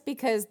ridiculous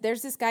because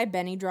there's this guy,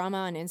 Benny Drama,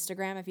 on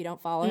Instagram. If you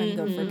don't follow him,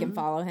 go freaking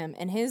follow him.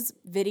 And his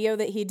video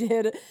that he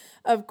did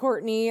of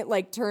Courtney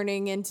like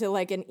turning into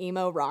like an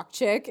emo rock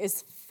chick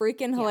is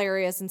freaking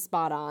hilarious and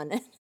spot on.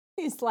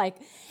 He's like,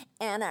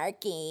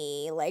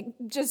 anarchy, like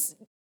just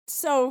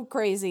so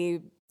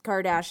crazy.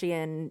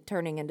 Kardashian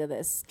turning into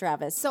this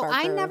Travis Barker.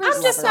 I'm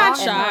just not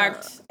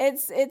shocked.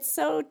 It's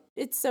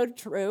so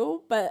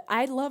true, but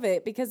I love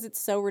it because it's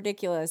so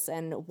ridiculous,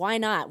 and why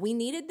not? We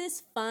needed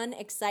this fun,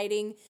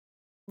 exciting,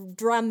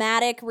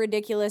 dramatic,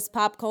 ridiculous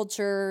pop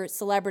culture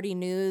celebrity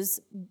news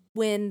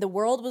when the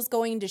world is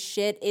going to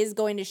shit.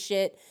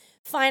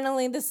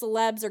 Finally, the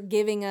celebs are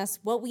giving us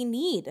what we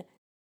need.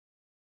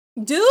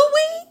 Do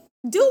we?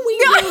 Do we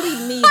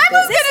really need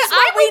this? This is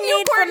what we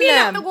need from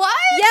them. What?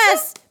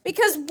 Yes,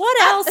 because what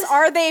else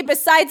are they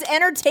besides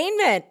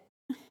entertainment?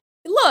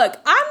 Look,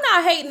 I'm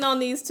not hating on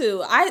these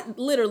two. I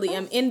literally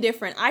am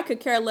indifferent. I could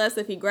care less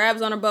if he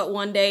grabs on her butt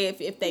one day,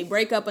 if they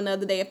break up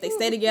another day, if they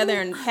stay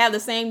together and have the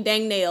same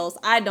dang nails.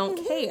 I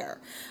don't care.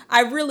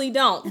 I really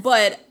don't.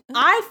 But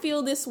I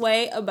feel this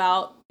way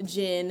about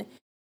Jen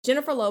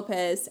Jennifer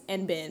Lopez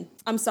and Ben.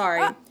 I'm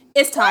sorry.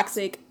 It's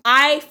toxic.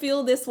 I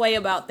feel this way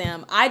about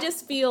them. I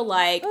just feel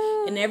like,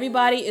 and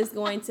everybody is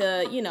going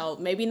to,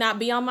 maybe not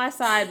be on my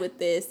side with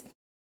this,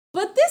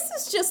 but this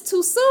is just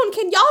too soon.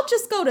 Can y'all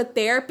just go to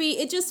therapy?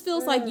 It just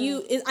feels like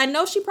I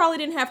know she probably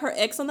didn't have her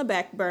ex on the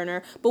back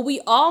burner, but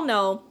we all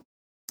know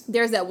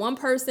there's that one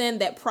person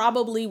that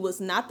probably was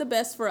not the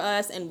best for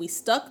us, and we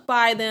stuck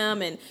by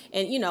them, and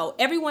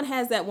everyone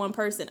has that one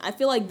person. I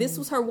feel like this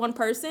was her one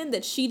person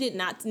that she did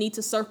not need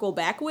to circle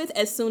back with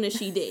as soon as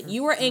she did.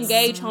 You were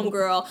engaged,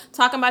 homegirl,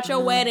 talking about your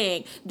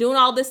wedding, doing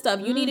all this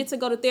stuff. You needed to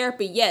go to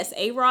therapy. Yes,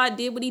 A-Rod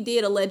did what he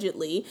did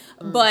allegedly,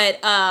 but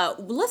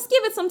let's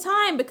give it some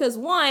time, because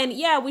one,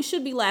 we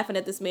should be laughing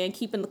at this man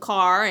keeping the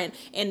car and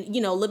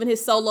living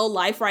his solo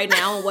life right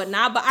now and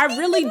whatnot, but I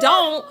really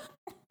don't.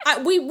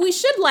 We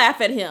should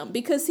laugh at him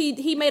because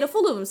he made a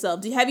fool of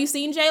himself. Have you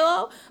seen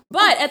J-Lo?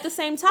 But at the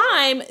same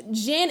time,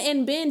 Jen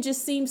and Ben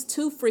just seems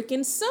too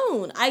freaking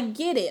soon. I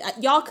get it.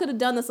 Y'all could have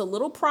done this a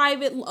little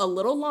private, a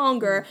little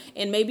longer,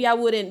 and maybe I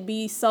wouldn't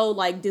be so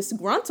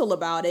disgruntled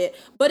about it.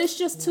 But it's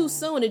just too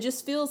soon. It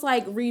just feels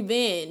like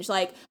revenge.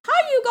 Like, how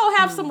you go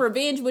have some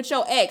revenge with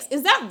your ex?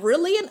 Is that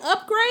really an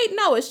upgrade?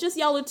 No, it's just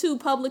y'all are two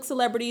public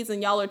celebrities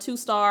and y'all are two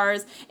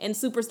stars and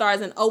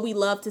superstars, and we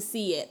love to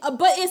see it.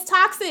 But it's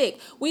toxic.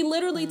 We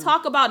literally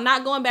talk about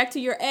not going back to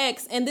your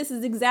ex, and this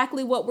is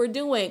exactly what we're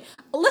doing.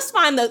 Let's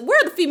find where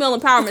are the female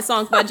empowerment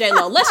songs by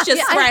J-Lo? Let's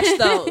just scratch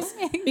those,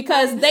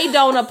 because they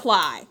don't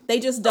apply. They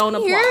just don't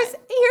apply.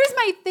 Here's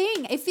my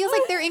thing. It feels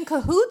like they're in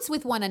cahoots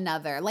with one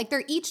another. Like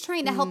they're each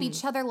trying to help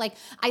each other. Like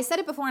I said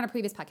it before on a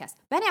previous podcast.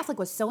 Ben Affleck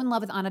was so in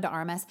love with Ana de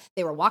Armas.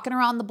 They were walking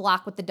around the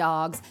block with the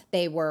dogs.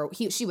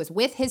 She was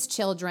with his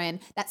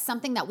children. That's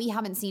something that we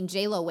haven't seen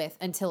J-Lo with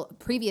until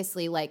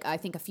previously, I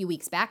think a few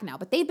weeks back now.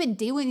 But they've been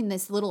doing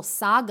this little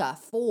saga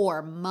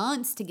for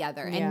months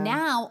together. Yeah. And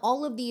now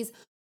all of these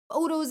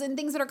photos and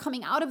things that are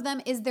coming out of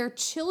them is their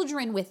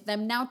children with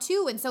them now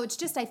too. And so it's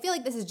just, I feel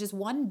like this is just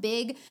one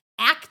big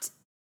act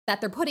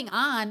that they're putting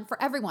on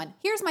for everyone.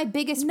 Here's my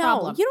biggest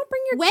problem. No, you don't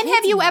bring your When kids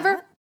have you in ever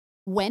that.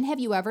 When have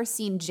you ever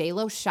seen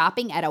J-Lo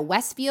shopping at a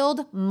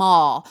Westfield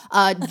mall,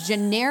 a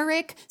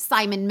generic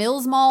Simon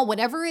Mills mall,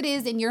 whatever it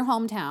is in your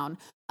hometown,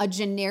 a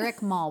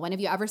generic mall? When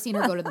have you ever seen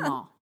her go to the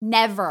mall?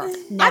 Never.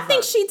 I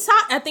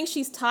think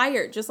she's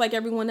tired, just like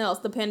everyone else.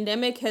 The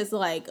pandemic has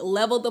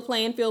leveled the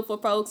playing field for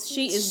folks.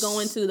 She is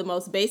going to the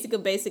most basic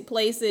of basic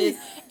places.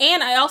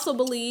 And I also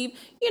believe,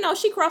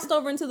 she crossed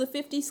over into the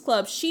 50s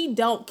club. She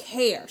don't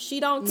care. She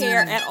don't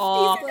care at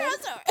all.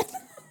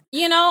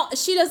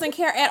 She doesn't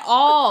care at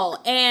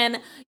all. And,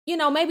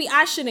 maybe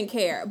I shouldn't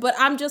care. But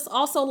I'm just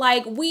also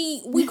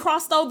we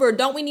crossed over.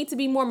 Don't we need to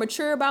be more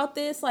mature about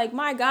this?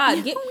 My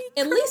God,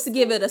 at least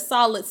give it a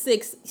solid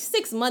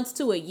 6 months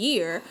to a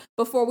year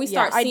before we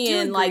start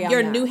seeing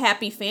your new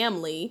happy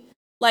family.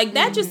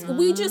 That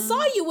we just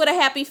saw you with a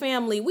happy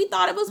family. We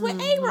thought it was with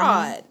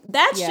A-Rod.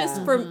 That's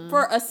just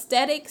for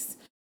aesthetics.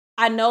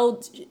 I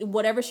know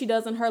whatever she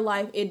does in her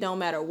life, it don't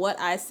matter what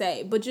I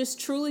say. But just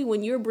truly,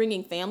 when you're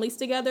bringing families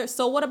together,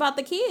 so what about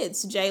the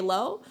kids,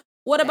 J-Lo?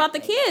 What about the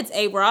kids,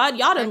 A-Rod?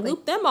 Y'all done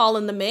looped them all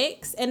in the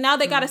mix. And now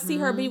they got to see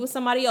her be with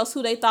somebody else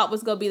who they thought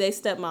was going to be their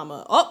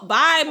stepmama. Oh,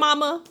 bye,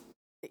 mama.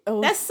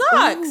 Oh, that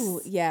sucks.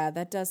 Ooh, yeah,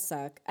 that does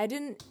suck. I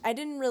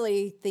didn't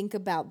really think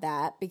about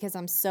that because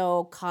I'm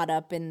so caught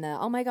up in the,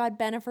 oh my God,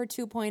 Bennifer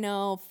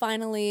 2.0.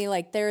 Finally,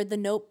 they're the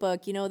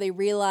Notebook. They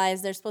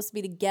realize they're supposed to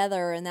be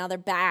together and now they're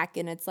back.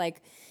 And it's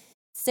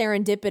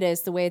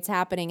serendipitous the way it's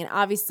happening. And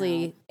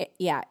obviously,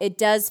 it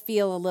does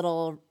feel a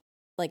little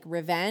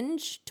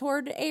revenge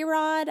toward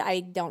A-Rod.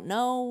 I don't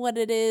know what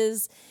it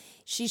is.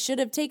 She should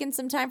have taken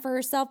some time for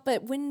herself.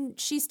 But when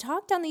she's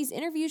talked on these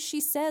interviews,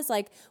 she says,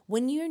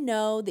 when you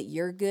know that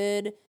you're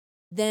good,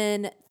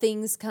 then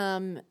things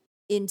come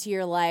into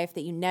your life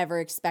that you never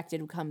expected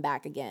would come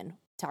back again.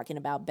 Talking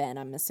about Ben,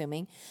 I'm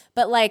assuming.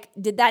 But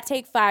did that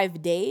take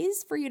 5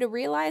 days for you to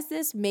realize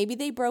this? Maybe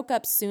they broke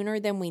up sooner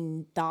than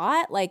we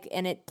thought.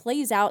 And it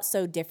plays out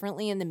so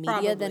differently in the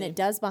media than it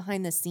does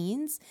behind the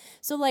scenes.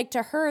 So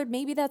to her,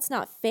 maybe that's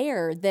not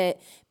fair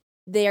that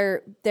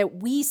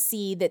we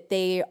see that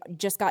they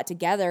just got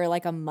together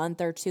a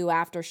month or two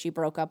after she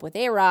broke up with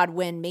A-Rod,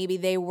 when maybe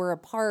they were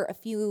apart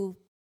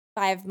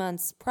 5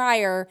 months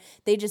prior.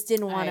 They just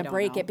didn't want to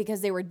break it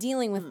because they were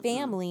dealing with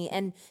family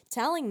and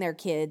telling their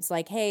kids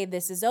hey,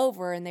 this is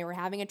over, and they were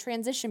having a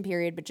transition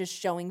period, but just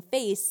showing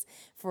face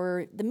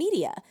for the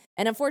media.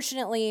 And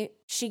unfortunately,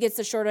 she gets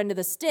the short end of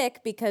the stick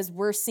because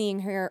we're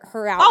seeing her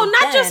out. Oh,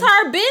 not just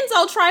her, Ben's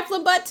old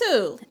trifling butt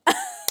too.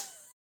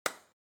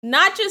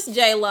 Not just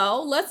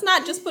J-Lo. Let's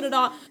not just put it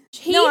on.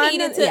 He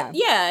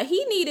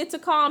needed to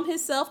calm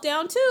himself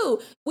down too.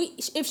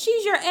 If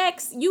she's your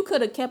ex, you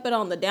could have kept it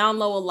on the down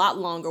low a lot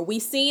longer. We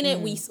seen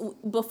it.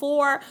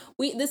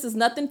 This is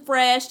nothing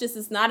fresh. This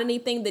is not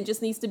anything that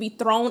just needs to be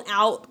thrown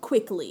out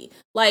quickly.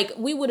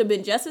 We would have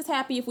been just as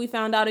happy if we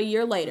found out a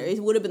year later.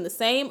 It would have been the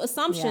same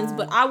assumptions,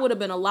 but I would have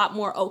been a lot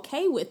more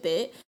okay with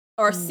it.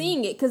 or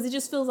seeing it, because it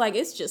just feels like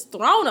it's just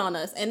thrown on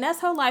us. And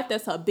that's her life.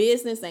 That's her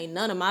business. Ain't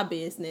none of my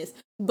business.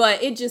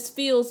 But it just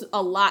feels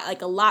a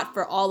lot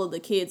for all of the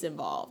kids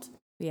involved.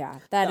 Yeah,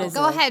 that is.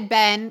 Go ahead,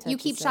 Ben. You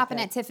keep shopping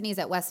at Tiffany's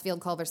at Westfield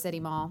Culver City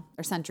Mall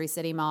or Century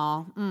City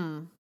Mall.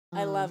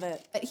 I love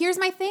it. But here's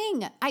my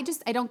thing. I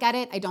don't get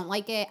it. I don't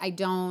like it. I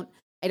don't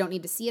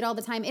need to see it all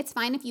the time. It's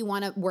fine if you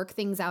want to work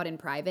things out in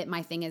private.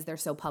 My thing is they're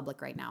so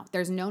public right now.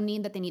 There's no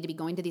need that they need to be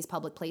going to these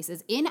public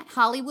places. In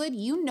Hollywood,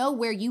 you know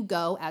where you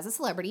go as a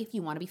celebrity if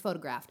you want to be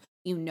photographed.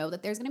 You know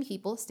that there's going to be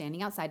people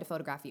standing outside to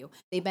photograph you.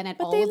 They've been at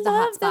all of the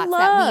hot spots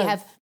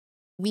that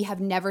we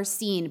have never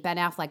seen Ben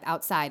Affleck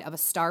outside of a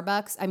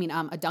Starbucks,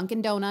 a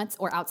Dunkin' Donuts,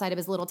 or outside of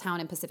his little town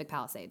in Pacific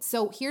Palisades.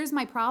 So here's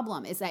my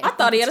problem is that I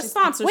thought he had a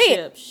sponsorship.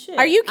 Wait,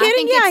 are you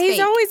kidding? Yeah,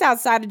 he's always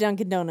outside of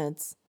Dunkin'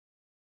 Donuts.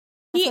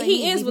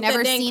 He is. We've with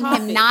never that seen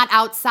coffee. him not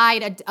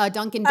outside a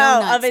Dunkin'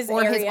 Donuts of his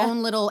or area. his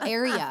own little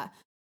area.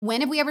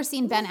 When have we ever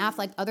seen Ben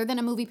Affleck, other than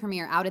a movie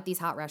premiere, out at these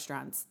hot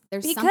restaurants?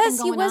 There's something going on.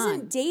 Because he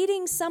wasn't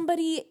dating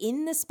somebody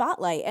in the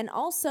spotlight. And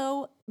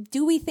also,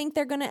 do we think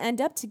they're going to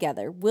end up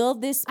together? Will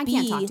this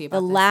be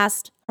the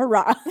last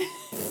hurrah?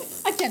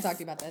 I can't talk to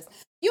you about this.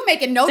 You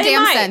making no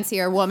damn sense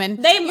here, woman.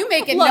 You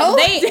making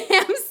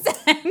damn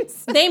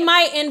sense. They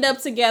might end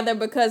up together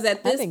because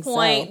at this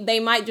point they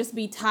might just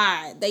be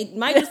tired. They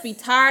might just be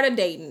tired of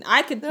dating.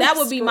 That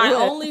would be my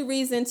only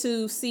reason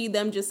to see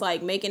them just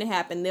like making it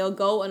happen. They'll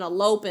go and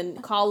elope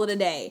and call it a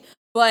day.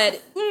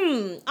 But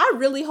I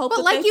really hope.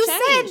 But like you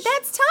change. said,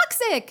 that's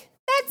toxic.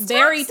 That's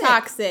very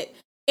toxic.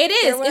 It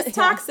is. It's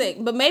toxic.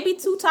 But maybe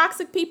two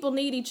toxic people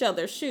need each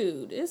other.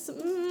 Shoot, it's.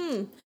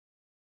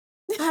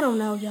 I don't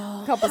know,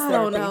 y'all. I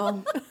don't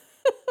know.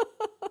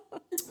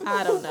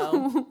 I don't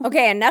know.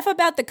 Okay, enough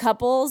about the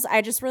couples.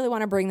 I just really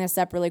want to bring this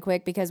up really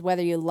quick because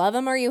whether you love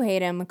him or you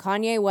hate him,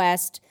 Kanye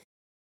West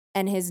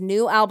and his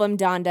new album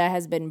Donda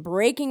has been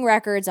breaking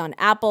records on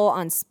Apple,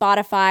 on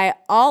Spotify,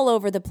 all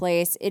over the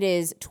place. It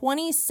is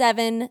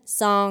 27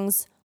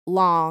 songs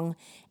long,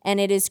 and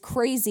it is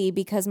crazy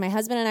because my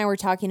husband and I were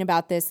talking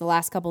about this the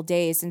last couple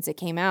days since it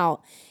came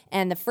out.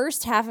 And the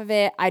first half of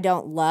it I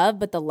don't love,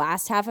 but the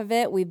last half of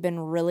it we've been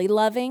really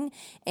loving.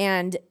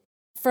 And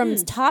from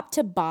top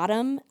to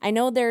bottom, I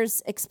know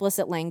there's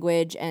explicit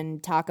language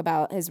and talk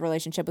about his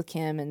relationship with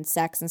Kim and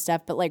sex and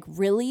stuff, but like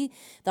really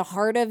the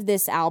heart of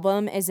this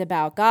album is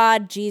about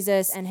God,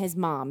 Jesus, and his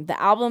mom.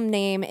 The album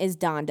name is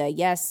Donda.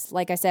 Yes,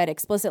 like I said,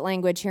 explicit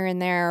language here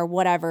and there,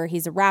 whatever.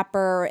 He's a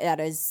rapper. That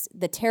is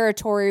the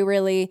territory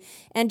really.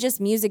 And just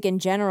music in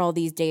general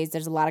these days,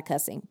 there's a lot of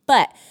cussing.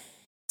 But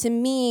to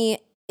me,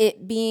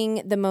 it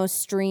being the most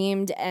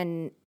streamed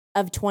and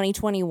of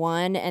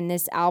 2021 and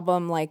this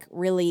album like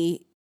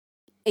really...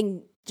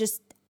 And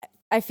just,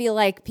 I feel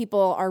like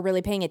people are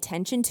really paying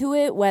attention to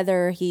it,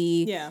 whether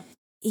he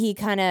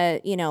kind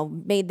of,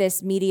 made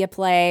this media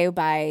play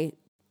by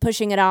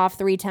pushing it off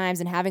 3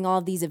 times and having all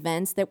of these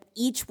events that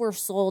each were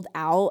sold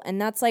out. And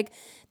that's like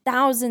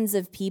thousands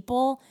of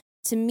people.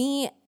 To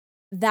me,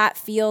 that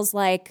feels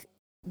like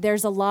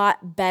there's a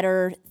lot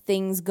better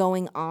things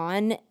going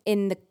on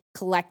in the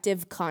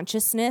collective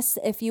consciousness,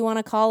 if you want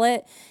to call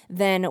it,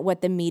 than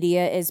what the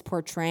media is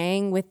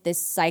portraying with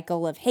this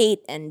cycle of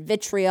hate and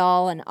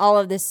vitriol and all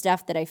of this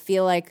stuff that I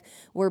feel like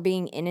we're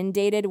being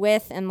inundated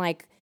with. And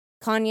like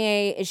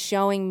Kanye is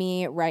showing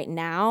me right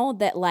now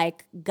that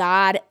like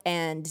God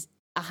and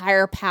a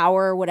higher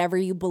power, whatever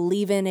you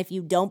believe in, if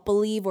you don't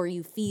believe or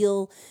you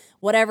feel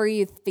whatever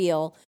you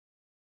feel,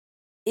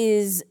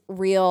 is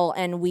real,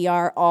 and we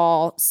are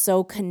all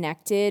so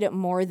connected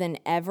more than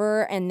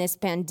ever. And this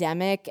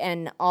pandemic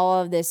and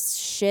all of this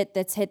shit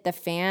that's hit the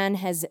fan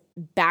has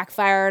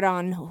backfired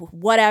on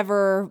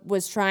whatever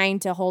was trying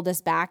to hold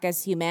us back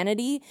as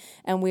humanity,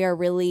 and we are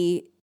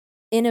really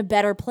in a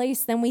better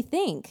place than we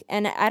think.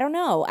 And I don't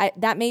know,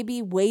 that may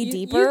be way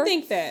deeper. You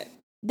think that?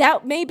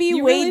 That may be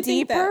you way really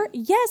deeper.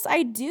 Yes,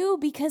 I do,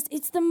 because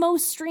it's the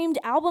most streamed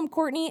album,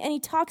 Courtney, and he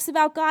talks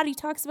about God, he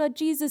talks about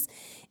Jesus,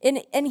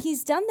 and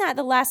he's done that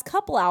the last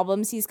couple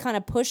albums. He's kind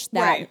of pushed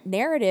that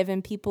narrative,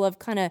 and people have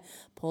kind of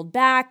pulled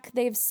back,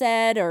 they've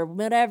said, or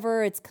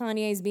whatever. It's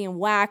Kanye's being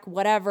whack,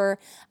 whatever.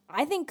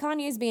 I think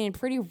Kanye's being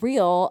pretty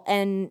real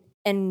and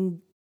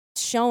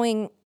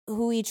showing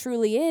who he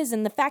truly is,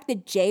 and the fact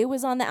that Jay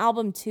was on the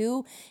album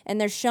too, and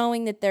they're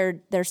showing that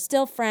they're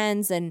still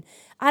friends. And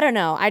I don't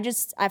know,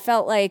 I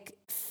felt like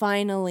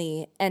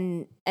finally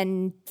and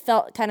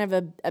felt kind of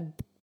a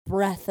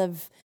breath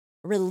of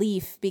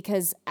relief,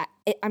 because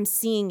I'm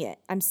seeing it.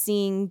 I'm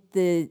seeing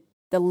the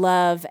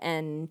love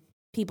and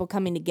people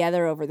coming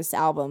together over this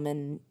album,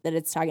 and that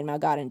it's talking about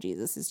God and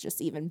Jesus is just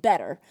even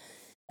better.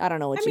 I don't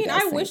know what you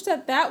guys think. I wish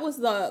that was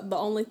the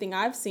only thing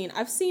I've seen.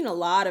 I've seen a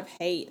lot of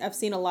hate. I've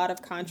seen a lot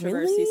of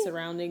controversy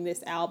surrounding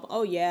this album.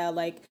 Oh, yeah.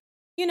 Like,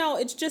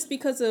 it's just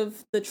because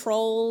of the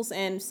trolls,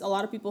 and a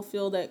lot of people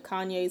feel that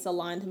Kanye's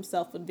aligned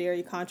himself with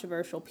very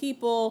controversial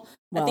people.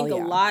 Well, I think a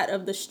lot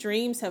of the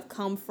streams have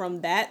come from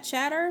that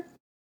chatter.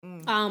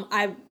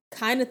 I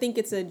kind of think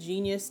it's a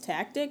genius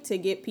tactic to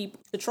get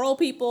people, to troll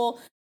people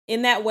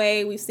in that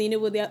way. We've seen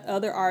it with the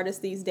other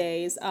artists these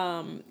days.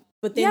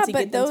 but then to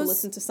get them to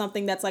listen to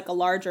something that's like a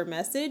larger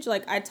message.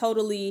 Like I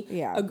totally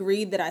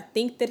agree that I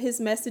think that his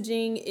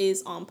messaging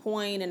is on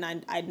point,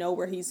 and I know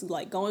where he's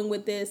like going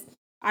with this.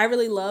 I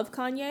really love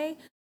Kanye.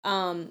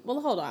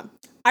 Well, hold on.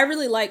 I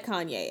really like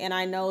Kanye, and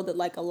I know that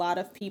like a lot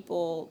of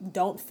people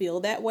don't feel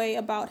that way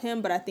about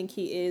him, but I think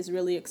he is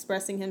really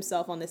expressing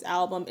himself on this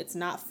album. It's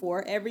not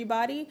for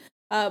everybody.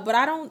 But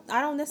I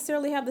don't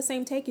necessarily have the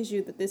same take as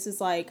you, that this is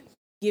like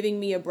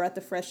giving me a breath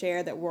of fresh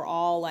air, that we're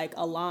all like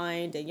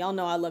aligned, and y'all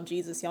know I love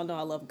Jesus, y'all know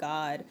I love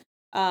God.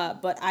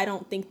 But I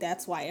don't think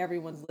that's why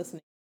everyone's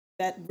listening.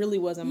 That really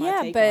wasn't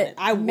my take on it.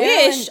 I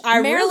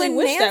really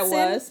wish that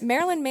was.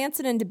 Marilyn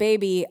Manson and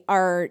DaBaby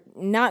are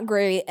not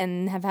great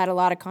and have had a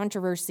lot of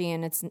controversy,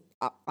 and it's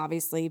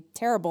obviously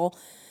terrible,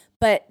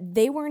 but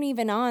they weren't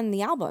even on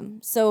the album.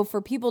 So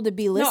for people to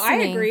be listening,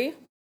 no, I agree.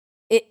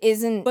 It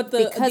isn't, but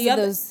because of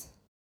those.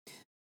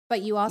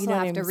 But you also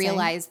have to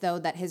realize, though,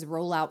 that his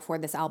rollout for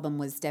this album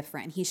was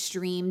different. He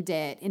streamed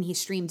it, and he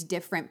streamed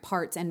different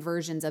parts and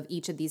versions of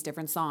each of these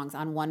different songs.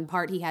 On one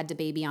part, he had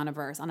DaBaby on a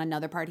verse. On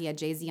another part, he had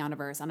Jay-Z on a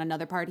verse. On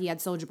another part, he had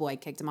Soulja Boy,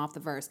 kicked him off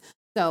the verse.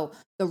 So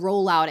the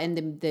rollout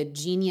and the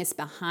genius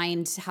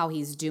behind how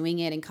he's doing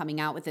it and coming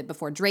out with it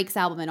before Drake's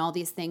album and all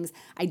these things,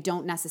 I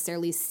don't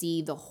necessarily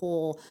see the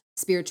whole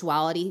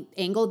spirituality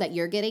angle that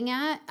you're getting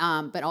at.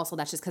 But also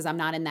that's just because I'm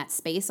not in that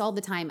space all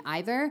the time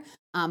either.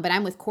 But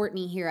I'm with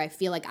Courtney here. I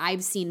feel like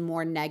I've seen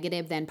more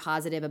negative than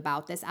positive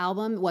about this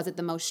album. Was it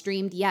the most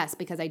streamed? Yes,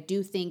 because I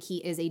do think he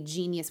is a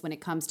genius when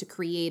it comes to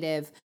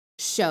creative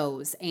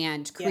shows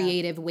and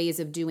creative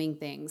ways of doing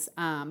things.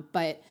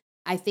 But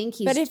I think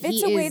he's... But if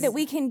it's a way that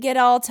we can get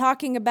all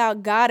talking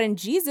about God and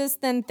Jesus,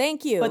 then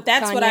thank you, But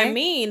that's Kanye. what I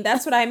mean.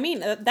 That's what I mean.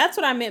 That's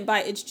what I meant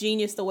by it's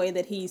genius, the way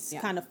that he's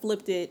kind of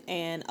flipped it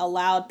and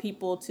allowed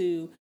people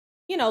to,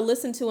 you know,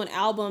 listen to an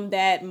album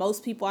that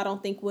most people I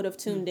don't think would have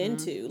tuned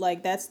into.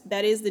 Like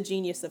that is the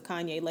genius of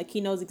Kanye. Like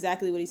he knows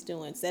exactly what he's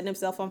doing. Setting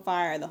himself on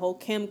fire, the whole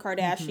Kim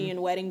Kardashian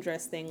wedding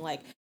dress thing.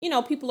 Like, you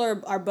know, people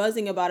are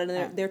buzzing about it,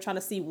 and they're trying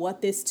to see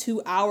what this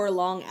 2-hour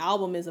long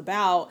album is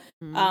about.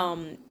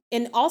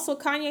 And also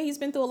Kanye, he's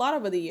been through a lot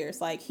over the years.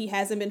 Like he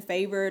hasn't been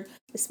favored,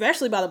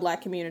 especially by the Black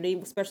community,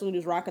 especially when he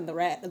was rocking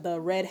the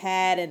red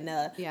hat and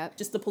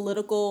just the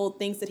political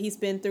things that he's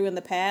been through in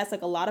the past.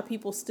 Like a lot of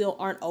people still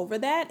aren't over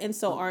that, and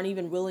so aren't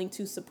even willing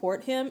to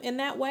support him in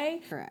that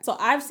way. Correct. So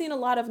I've seen a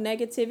lot of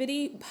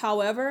negativity.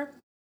 However,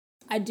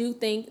 I do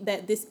think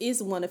that this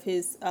is one of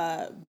his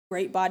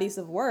great bodies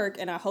of work,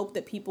 and I hope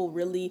that people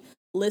really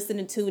listen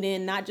and tune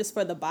in, not just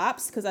for the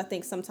bops, because I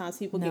think sometimes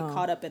people get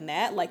caught up in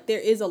that. Like there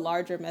is a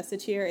larger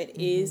message here. It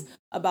is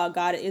about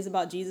God. It is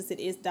about Jesus. It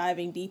is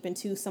diving deep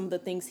into some of the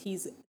things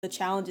the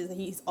challenges that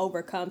he's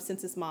overcome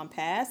since his mom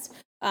passed.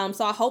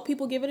 So I hope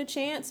people give it a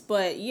chance.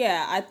 But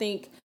yeah, I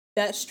think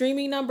that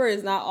streaming number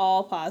is not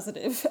all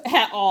positive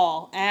at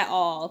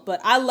all.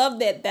 But I love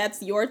that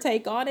that's your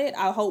take on it.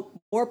 I hope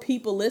more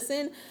people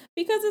listen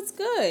because it's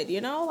good,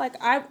 you know? Like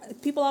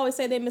people always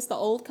say they miss the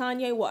old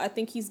Kanye. Well, I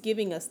think he's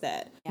giving us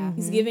that. Yeah.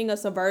 He's giving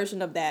us a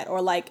version of that,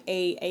 or like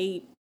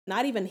a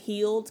not even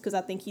healed, because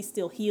I think he's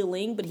still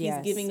healing, but he's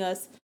giving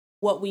us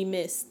what we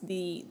missed,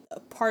 the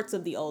parts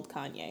of the old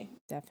Kanye.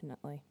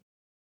 Definitely.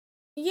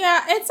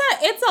 Yeah,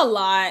 it's a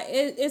lot.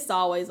 It's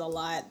always a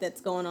lot that's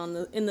going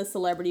on in the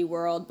celebrity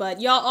world. But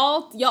y'all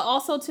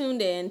also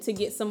tuned in to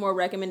get some more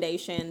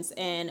recommendations,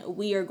 and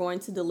we are going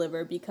to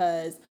deliver,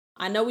 because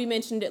I know we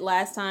mentioned it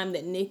last time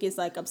that Nick is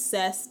like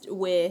obsessed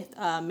with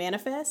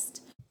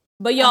Manifest.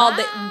 But y'all,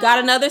 they got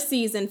another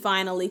season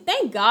finally.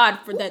 Thank God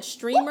for that.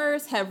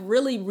 Streamers have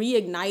really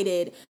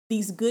reignited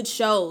these good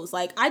shows.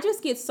 Like, I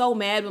just get so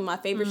mad when my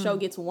favorite show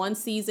gets 1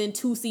 season,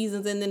 2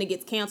 seasons, and then it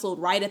gets canceled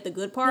right at the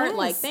good part. Yes.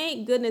 Like,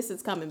 thank goodness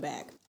it's coming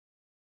back.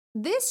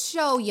 This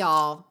show,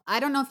 y'all, I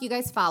don't know if you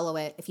guys follow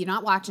it. If you're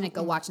not watching it,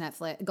 go watch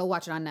Netflix. Go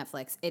watch it on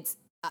Netflix.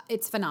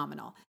 It's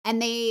phenomenal.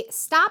 And they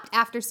stopped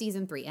after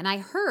season 3. And I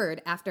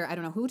heard after, I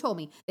don't know who told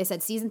me, they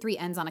said season 3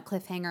 ends on a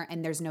cliffhanger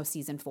and there's no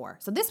season 4.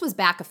 So this was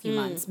back a few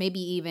months, maybe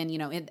even,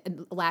 in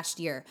last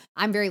year.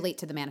 I'm very late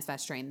to the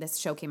Manifest train. This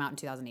show came out in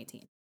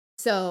 2018.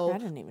 So I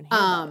didn't even hear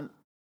about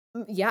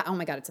it. Yeah. Oh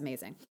my God, it's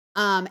amazing.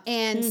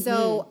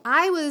 So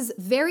I was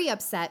very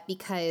upset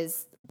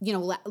because,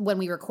 when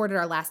we recorded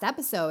our last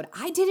episode,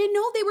 I didn't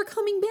know they were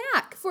coming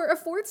back for a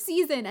 4th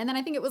season. And then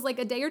I think it was like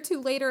a day or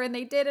 2 later and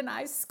they did. And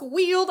I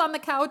squealed on the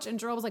couch and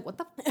Joel was like, what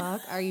the fuck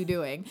are you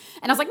doing?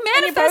 And I was like,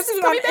 Manifest is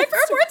coming back for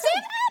a 4th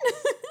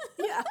season.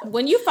 Yeah.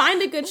 When you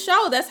find a good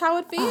show, that's how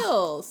it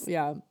feels.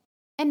 Yeah.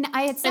 And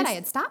I had said I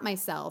had stopped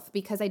myself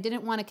because I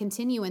didn't want to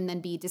continue and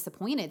then be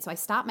disappointed. So I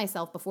stopped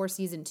myself before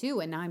season 2.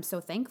 And now I'm so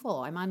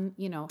thankful. I'm on,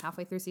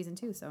 halfway through season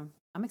 2. So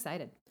I'm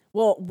excited.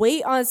 Well,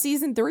 wait on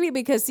season 3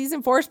 because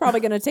season 4 is probably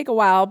going to take a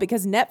while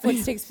because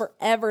Netflix takes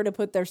forever to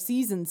put their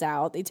seasons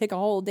out. They take a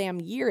whole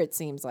damn year, it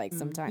seems like,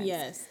 sometimes.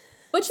 Yes.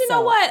 But you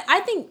know what? I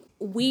think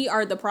we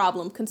are the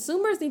problem.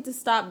 Consumers need to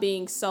stop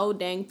being so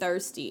dang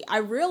thirsty. I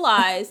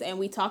realize, and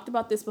we talked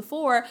about this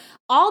before,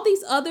 all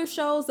these other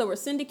shows that were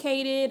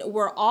syndicated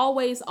were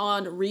always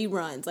on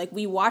reruns. Like,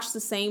 we watched the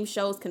same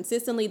shows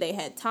consistently. They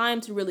had time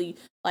to really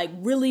like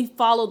really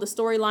follow the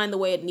storyline the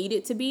way it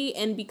needed to be.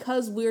 And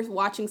because we're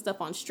watching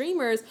stuff on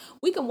streamers,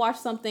 we can watch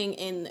something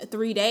in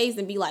 3 days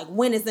and be like,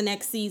 when is the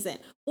next season?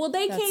 Well,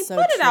 they can't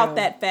put it out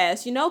that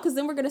fast, you know, because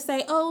then we're going to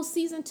say, oh,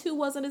 season 2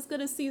 wasn't as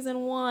good as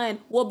season 1.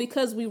 Well,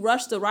 because we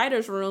rushed the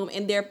writer's room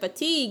and they're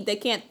fatigued, they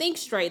can't think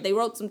straight. They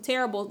wrote some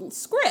terrible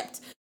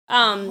script.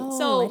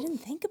 So I didn't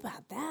think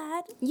about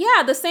that.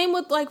 Yeah, the same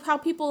with like how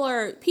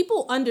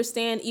people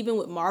understand even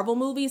with Marvel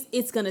movies,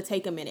 it's going to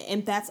take a minute.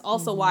 And that's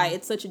also why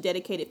it's such a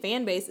dedicated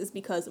fan base, is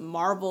because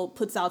Marvel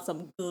puts out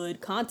some good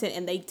content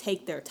and they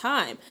take their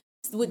time.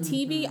 With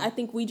TV, I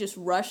think we just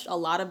rush a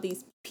lot of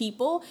these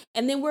people,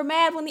 and then we're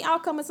mad when the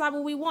outcome is not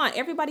what we want.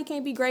 Everybody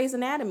can't be Grey's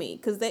Anatomy,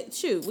 because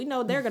we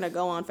know they're going to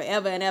go on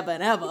forever and ever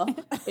and ever,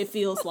 it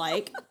feels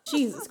like.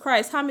 Jesus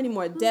Christ, how many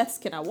more deaths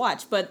can I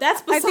watch? But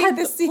that's beside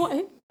the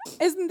point.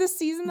 Isn't this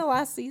season the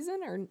last season?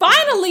 Or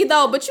finally,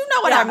 though, but you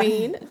know what I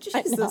mean.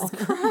 Jesus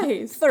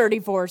Christ.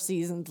 34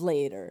 seasons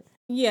later.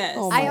 Yes.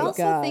 Oh I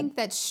also think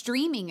that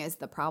streaming is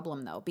the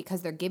problem, though,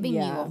 because they're giving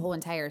you a whole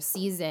entire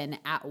season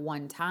at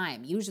one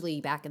time. Usually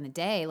back in the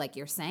day, like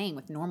you're saying,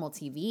 with normal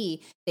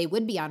TV, they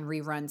would be on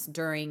reruns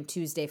during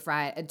Tuesday,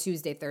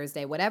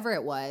 Thursday, whatever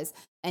it was.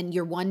 And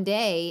your one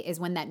day is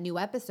when that new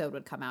episode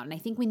would come out. And I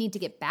think we need to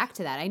get back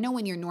to that. I know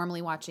when you're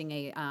normally watching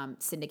a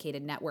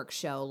syndicated network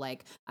show,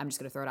 like I'm just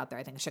going to throw it out there,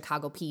 I think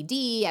Chicago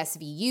PD,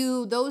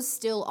 SVU, those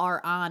still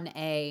are on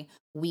a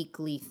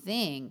weekly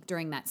thing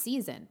during that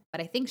season.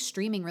 But I think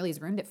streaming really has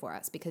ruined it for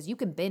us, because you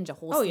can binge a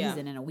whole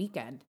season in a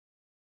weekend.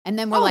 And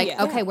then we're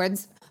okay,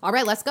 all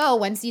right, let's go.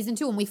 When's season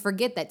 2? And we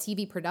forget that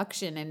TV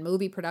production and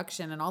movie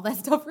production and all that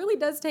stuff really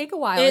does take a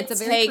while. It's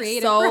a very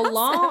creative process.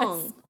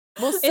 Long.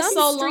 Well,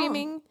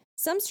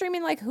 some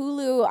streaming like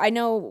Hulu, I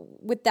know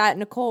with that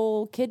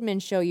Nicole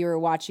Kidman show you were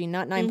watching,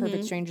 not Nine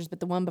Perfect Strangers,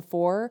 but the one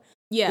before.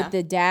 Yeah. With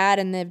the dad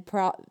and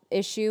the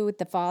issue with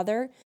the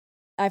father.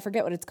 I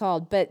forget what it's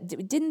called, but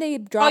didn't they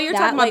drop that? Oh, you're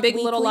talking about Big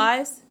weekly? Little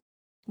Lies?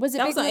 Was it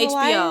that Big was Little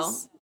HBO.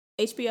 Lies?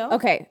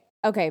 HBO?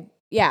 Okay.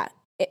 Yeah.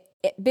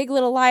 Big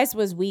Little Lies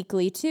was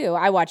weekly too.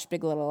 I watched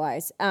Big Little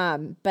Lies,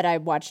 but I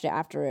watched it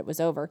after it was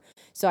over,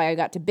 so I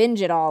got to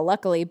binge it all,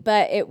 luckily.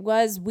 But it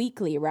was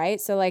weekly, right?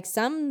 So like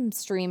some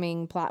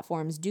streaming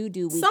platforms do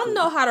weekly. Some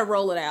know how to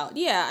roll it out.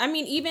 Yeah, I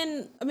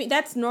mean,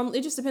 that's normal.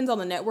 It just depends on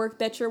the network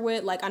that you're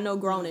with. Like I know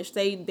Grownish,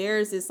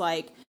 theirs is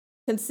like,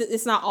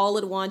 it's not all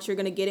at once. You're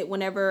going to get it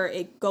whenever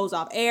it goes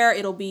off air.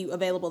 It'll be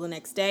available the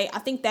next day. I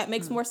think that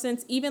makes more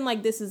sense. Even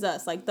like This Is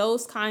Us, like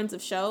those kinds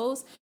of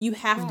shows, you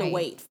have to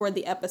wait for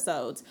the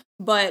episodes.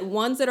 But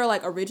ones that are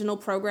like original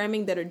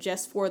programming that are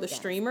just for the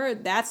streamer,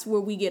 that's where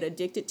we get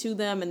addicted to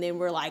them. And then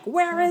we're like,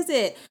 where is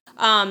it?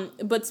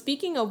 But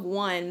speaking of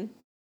one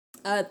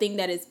thing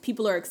that is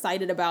people are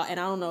excited about, and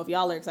I don't know if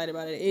y'all are excited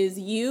about it, is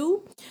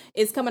You.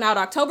 It's coming out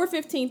October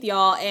 15th,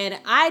 y'all, and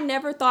I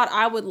never thought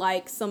I would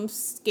like some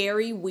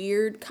scary,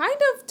 weird, kind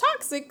of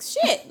toxic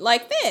shit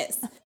like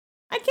this.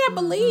 I can't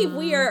believe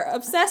we are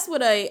obsessed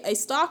with a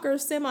stalker,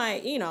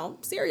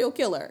 serial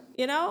killer.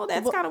 You know,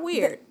 that's kind of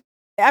weird.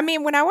 I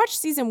mean, when I watched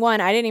season 1,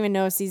 I didn't even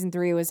know season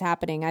 3 was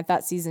happening. I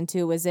thought season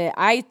 2 was it.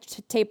 I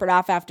tapered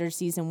off after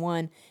season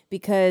 1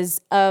 because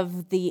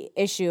of the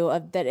issue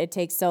of that it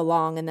takes so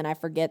long, and then I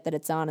forget that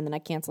it's on, and then I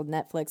canceled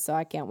Netflix, so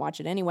I can't watch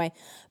it anyway.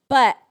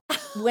 But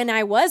when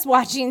I was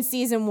watching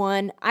season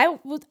 1,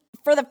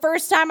 for the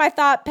first time, I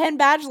thought Penn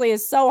Badgley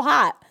is so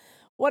hot.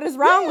 What is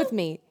wrong with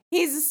me?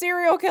 He's a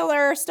serial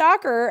killer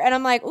stalker, and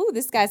I'm like, ooh,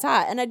 this guy's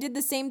hot. And I did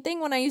the same thing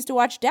when I used to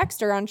watch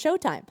Dexter on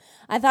Showtime.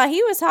 I thought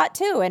he was hot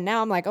too, and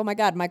now I'm like, oh my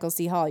God, Michael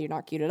C. Hall, you're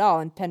not cute at all.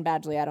 And Penn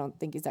Badgley, I don't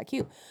think he's that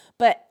cute.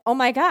 But oh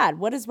my God,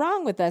 what is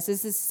wrong with us?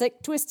 This is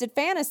sick, twisted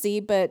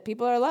fantasy, but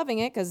people are loving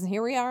it because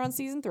here we are on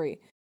season 3.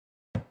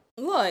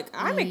 Look,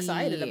 I'm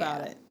excited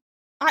about it.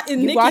 You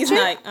Nikki's watch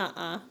it?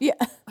 like, Yeah.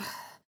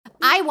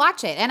 I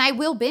watch it, and I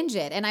will binge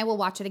it, and I will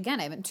watch it again.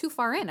 I'm too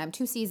far in. I'm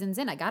 2 seasons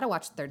in. I got to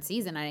watch the 3rd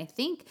season, and I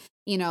think,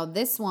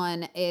 this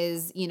one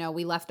is,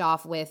 we left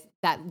off with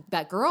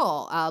that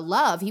girl,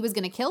 Love. He was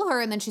going to kill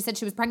her, and then she said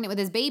she was pregnant with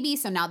his baby,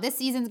 so now this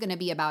season's going to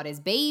be about his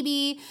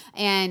baby,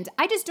 and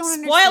I just don't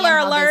understand. Spoiler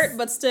alert,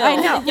 but still, I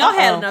know. y'all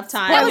had enough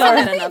time. That was Y'all in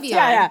had the enough preview.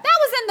 time. Yeah. That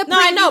was in the preview. No,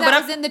 I know, but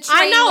that was in the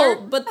trailer. I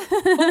know,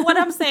 but what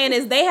I'm saying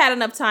is they had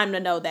enough time to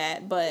know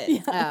that, but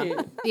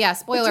yeah,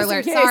 spoiler Just in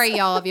alert. case. Sorry,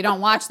 y'all, if you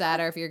don't watch that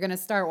or if you're going to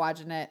start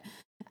watching it.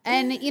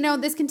 And,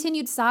 this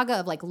continued saga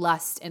of like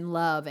lust and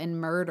love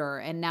and murder.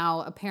 And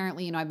now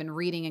apparently, I've been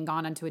reading and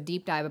gone into a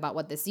deep dive about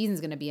what this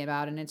season's going to be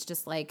about. And it's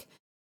just like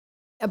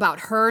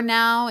about her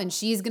now, and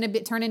she's going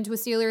to turn into a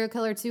serial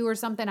killer too or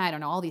something. I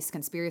don't know. All these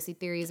conspiracy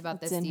theories about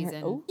this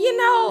season.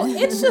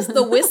 It's just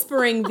the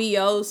whispering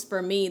VOs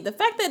for me. The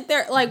fact that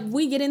they're like,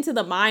 we get into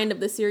the mind of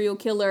the serial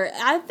killer.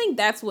 I think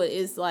that's what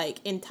is like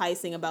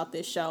enticing about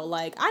this show.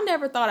 Like, I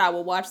never thought I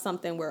would watch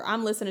something where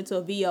I'm listening to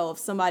a VO of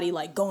somebody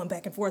like going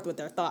back and forth with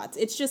their thoughts.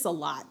 It's just a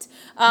lot.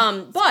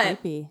 But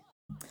Creepy.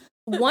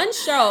 one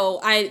show,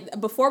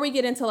 before we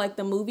get into like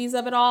the movies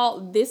of it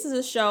all, this is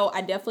a show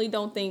I definitely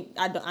don't think,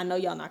 I know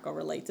y'all not gonna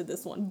relate to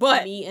this one,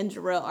 but me and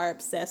Jarrell are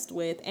obsessed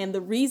with, and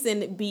the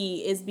reason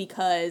is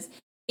because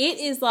It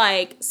is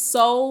like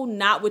so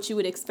not what you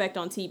would expect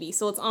on TV.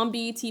 So it's on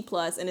BET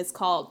Plus and it's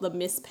called The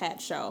Miss Pat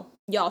Show.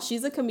 Y'all,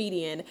 she's a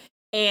comedian.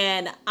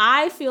 And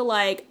I feel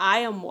like I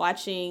am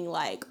watching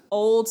like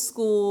old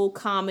school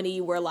comedy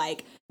where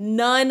like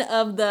none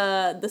of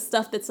the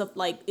stuff that's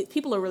like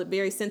people are really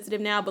very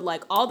sensitive now, but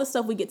like all the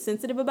stuff we get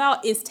sensitive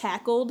about is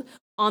tackled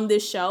on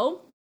this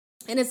show.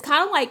 And it's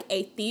kind of like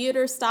a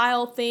theater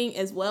style thing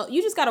as well.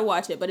 You just got to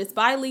watch it, but it's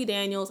by Lee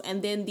Daniels.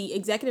 And then the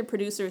executive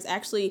producer is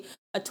actually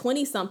a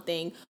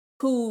 20-something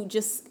who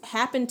just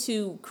happened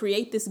to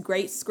create this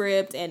great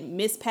script. And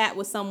Miss Pat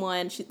was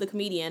someone, the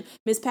comedian,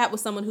 Miss Pat was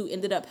someone who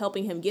ended up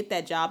helping him get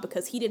that job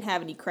because he didn't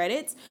have any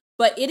credits.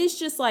 But it is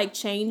just like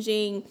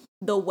changing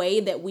the way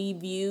that we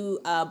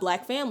view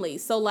Black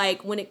families. So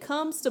like when it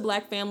comes to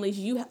Black families,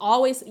 you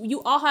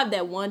all have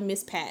that one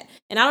Miss Pat.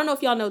 And I don't know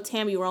if y'all know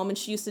Tammy Roman.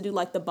 She used to do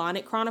like the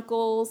Bonnet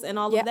Chronicles and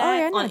all of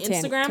that on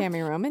Instagram.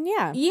 Tammy Roman,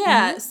 yeah.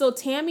 Yeah, so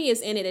Tammy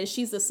is in it and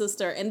she's the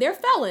sister and they're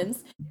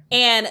felons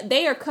and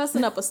they are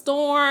cussing up a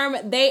storm.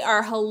 They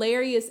are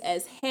hilarious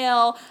as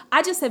hell.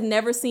 I just have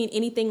never seen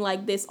anything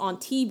like this on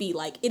TV.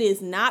 Like it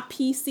is not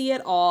PC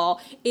at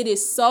all. It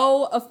is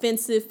so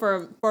offensive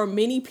for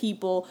many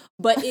people,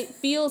 but it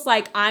feels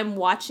like I'm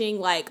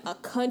watching like a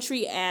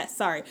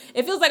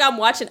it feels like I'm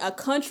watching a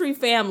country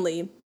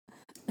family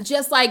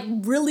just like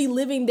really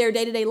living their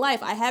day-to-day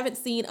life. I haven't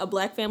seen a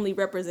Black family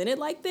represented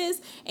like this.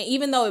 And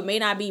even though it may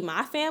not be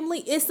my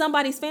family, it's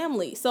somebody's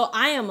family. So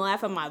I am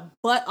laughing my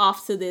butt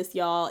off to this,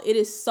 y'all. It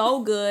is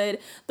so good.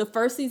 The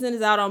first season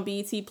is out on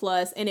BET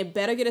Plus and it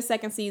better get a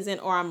second season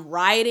or I'm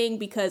rioting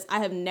because I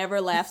have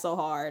never laughed so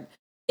hard.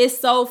 It's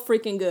so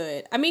freaking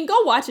good. I mean,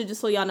 go watch it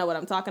just so y'all know what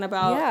I'm talking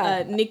about.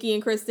 Yeah. Nikki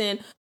and Kristen.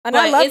 And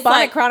I love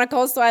Bonnet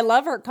Chronicles, so I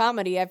love her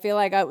comedy. I feel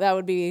like that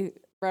would be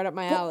right up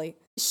my alley.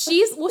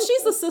 She's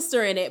the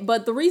sister in it,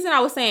 but the reason I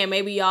was saying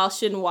maybe y'all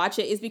shouldn't watch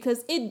it is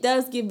because it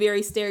does give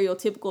very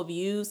stereotypical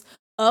views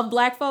of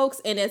Black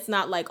folks, and it's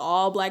not like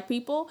all Black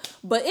people,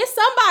 but it's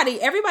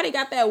somebody. Everybody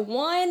got that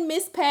one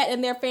Miss Pat in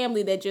their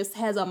family that just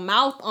has a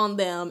mouth on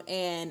them,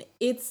 and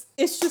it's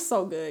just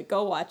so good.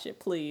 Go watch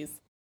it, please.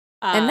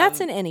 And that's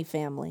in any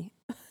family.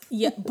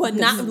 Yeah, but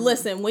not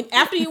listen.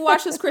 After you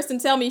watch this, Kristen,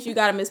 tell me if you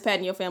got a Miss Pat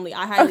in your family.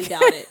 I highly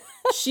doubt it.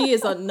 She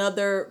is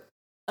another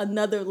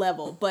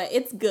level, but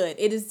it's good.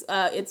 It is.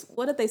 It's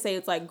what did they say?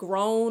 It's like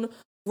grown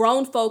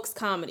folks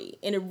comedy,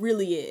 and it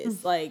really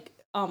is. Like,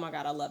 oh my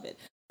god, I love it.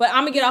 But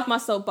I'm gonna get off my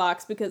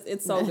soapbox because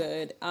it's so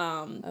good.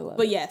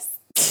 But yes.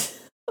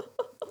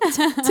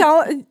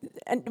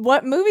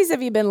 What movies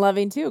have you been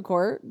loving too,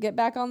 Court? Get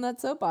back on that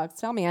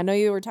soapbox. Tell me. I know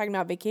you were talking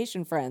about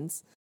Vacation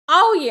Friends.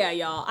 Oh yeah,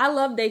 y'all. I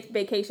love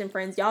Vacation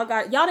Friends. Y'all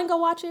didn't go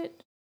watch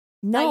it?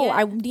 No,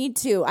 I need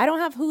to. I don't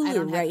have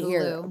Hulu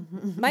here.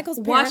 Michael's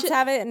parents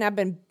have it, and I've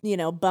been,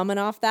 bumming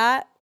off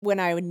that when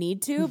I would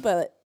need to,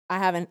 but I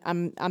haven't.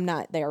 I'm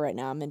not there right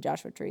now. I'm in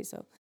Joshua Tree,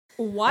 so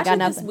watch it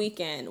this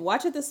weekend.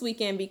 Watch it this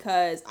weekend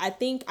because I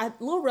think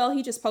Lil Rel,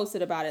 he just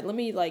posted about it. Let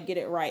me get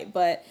it right,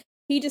 but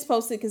he just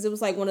posted because it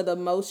was like one of the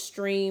most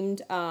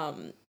streamed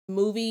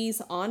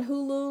movies on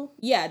Hulu.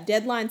 Yeah,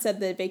 Deadline said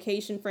that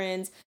Vacation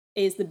Friends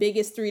is the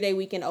biggest 3-day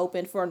weekend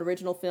open for an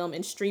original film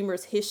in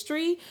streamers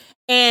history.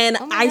 And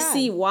I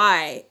see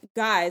why.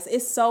 Guys,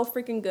 it's so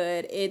freaking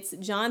good. It's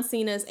John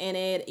Cena's in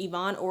it,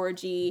 Yvonne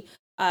Orji,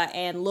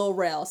 and Lil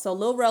Rel. So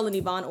Lil Rel and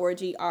Yvonne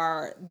Orji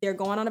they're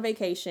going on a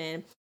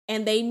vacation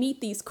and they meet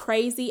these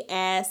crazy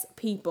ass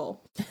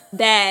people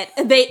that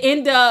they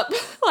end up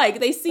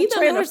they see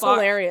them in a bar.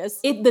 Hilarious.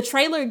 The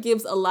trailer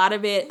gives a lot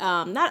of it,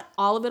 not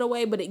all of it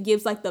away, but it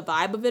gives like the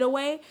vibe of it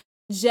away.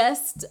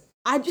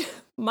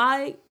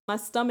 My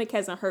stomach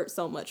hasn't hurt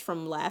so much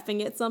from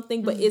laughing at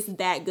something, but it's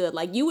that good.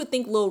 Like you would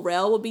think Lil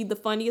Rel would be the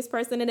funniest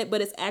person in it, but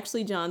it's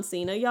actually John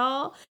Cena,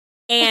 y'all.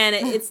 And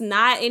it's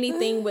not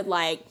anything with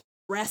like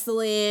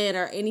wrestling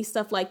or any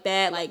stuff like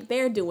that. Like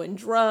they're doing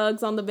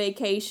drugs on the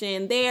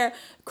vacation. They're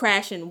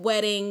crashing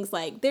weddings.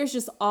 Like there's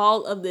just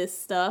all of this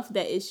stuff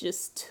that is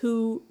just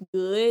too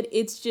good.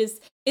 It's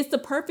the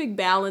perfect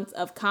balance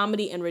of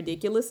comedy and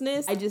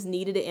ridiculousness. I just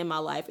needed it in my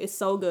life. It's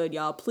so good,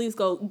 y'all. Please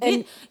go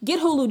get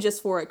Hulu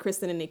just for it,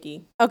 Kristen and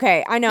Nikki.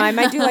 Okay, I know. I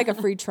might do like a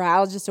free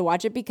trial just to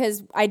watch it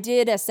because I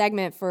did a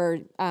segment for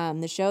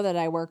the show that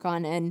I work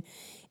on, and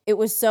it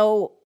was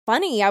so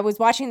funny. I was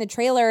watching the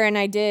trailer and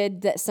I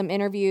did some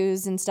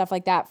interviews and stuff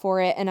like that for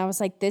it. And I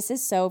was like, this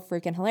is so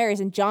freaking hilarious.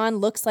 And John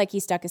looks like he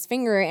stuck his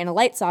finger in a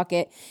light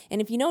socket.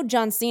 And if you know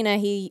John Cena,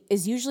 he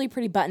is usually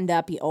pretty buttoned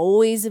up. He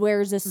always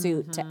wears a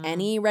suit to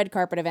any red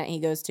carpet event he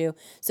goes to.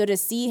 So to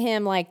see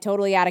him like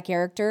totally out of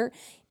character,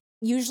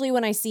 usually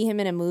when I see him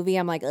in a movie,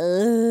 I'm like,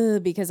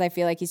 ugh, because I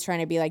feel like he's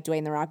trying to be like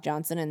Dwayne The Rock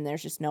Johnson, and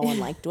there's just no one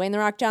like Dwayne The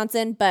Rock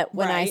Johnson. But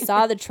when I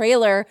saw the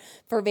trailer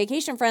for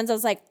Vacation Friends, I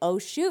was like, oh,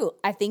 shoot,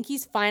 I think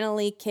he's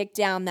finally kicked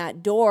down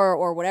that door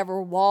or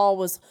whatever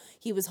wall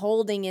he was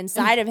holding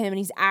inside of him, and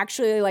he's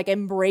actually like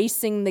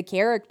embracing the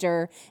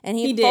character, and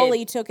he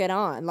fully took it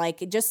on,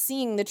 like just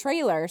seeing the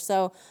trailer.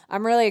 So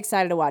I'm really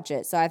excited to watch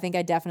it. So I think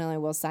I definitely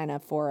will sign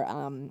up for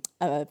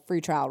a free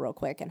trial real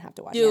quick and have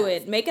to watch it. Do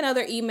it. Make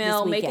another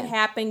email. Make it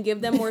happen.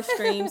 give them more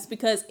streams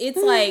because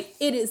it's like,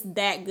 it is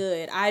that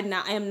good. I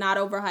am not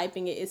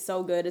overhyping it. It's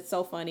so good. It's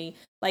so funny.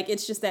 Like,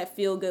 it's just that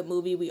feel good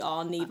movie we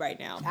all need right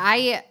now.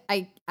 I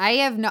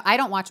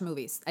don't watch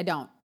movies. I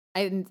don't.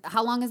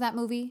 How long is that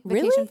movie?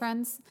 Really? Vacation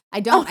Friends? I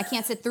don't. I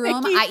can't sit through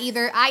them. I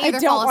either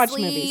fall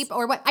asleep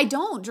or what. I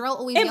don't. Jarrell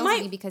always yells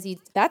at me because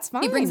That's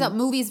fine. he brings up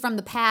movies from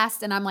the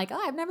past, and I'm like,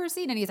 oh, I've never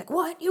seen it. He's like,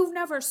 what? You've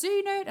never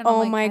seen it? And I'm Oh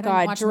like, my I didn't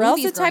God. watch Jarrell's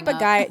the movies type of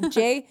growing up.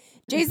 guy.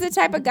 Jay's the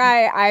type of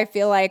guy I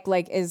feel like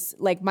is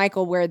like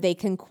Michael, where they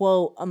can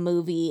quote a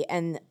movie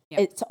and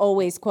it's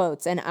always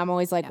quotes. And I'm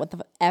always like, what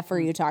the F are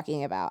you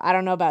talking about? I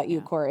don't know about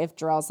you, Court, if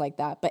Jarrell's like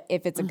that. But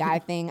if it's a guy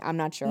thing, I'm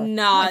not sure.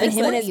 No,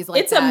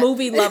 it's a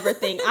movie lover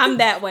thing. I'm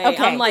that way.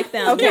 Okay. I'm like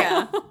them. Okay.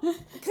 Yeah.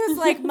 Because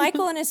like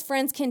Michael and his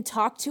friends can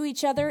talk to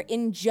each other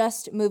in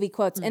just movie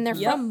quotes. And they're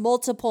from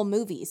multiple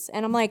movies.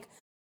 And I'm like,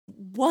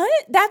 what?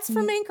 That's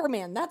from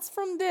Anchorman. That's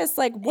from this.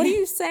 Like, what are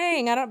you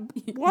saying?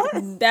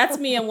 What? That's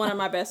me and one of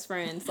my best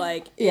friends.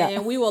 Like,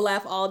 and we will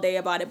laugh all day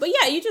about it. But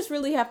yeah, you just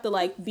really have to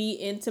like be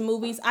into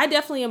movies. I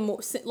definitely am more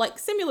like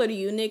similar to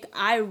you, Nick.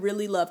 I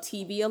really love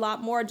TV a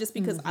lot more just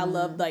because I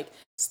love like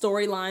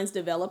storylines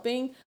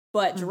developing.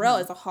 But Jarrell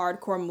is a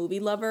hardcore movie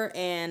lover,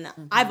 and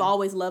I've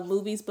always loved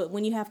movies, but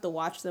when you have to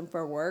watch them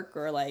for work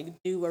or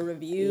like do a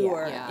review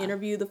or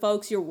interview the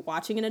folks, you're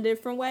watching in a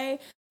different way.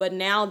 But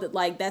now that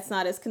like that's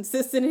not as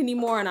consistent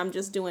anymore and I'm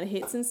just doing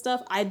hits and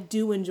stuff, I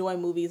do enjoy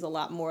movies a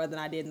lot more than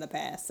I did in the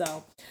past.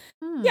 So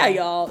yeah,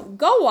 y'all,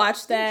 go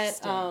watch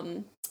that.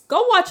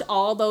 Go watch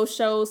all those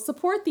shows,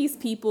 support these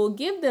people,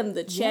 give them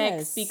the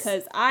checks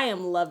because I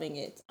am loving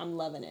it. I'm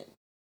loving it.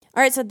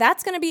 All right, so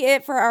that's going to be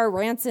it for our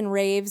rants and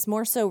raves,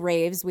 more so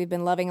raves. We've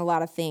been loving a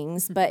lot of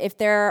things, but if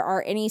there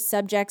are any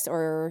subjects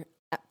or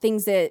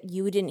things that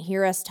you didn't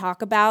hear us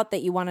talk about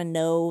that you want to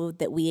know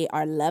that we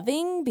are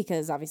loving,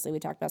 because obviously we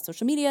talked about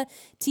social media,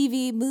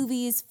 TV,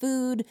 movies,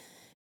 food,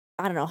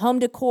 I don't know, home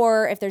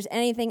decor. If there's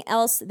anything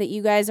else that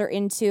you guys are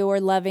into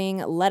or loving,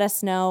 let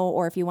us know.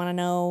 Or if you want to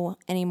know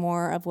any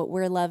more of what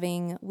we're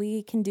loving,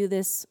 we can do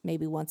this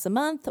maybe once a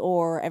month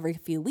or every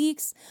few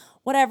weeks.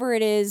 Whatever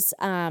it is,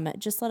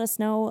 just let us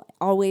know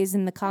always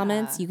in the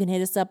comments. You can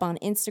hit us up on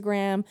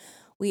Instagram.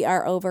 We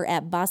are over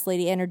at Boss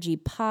Lady Energy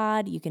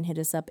Pod. You can hit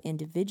us up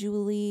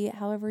individually,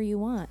 however you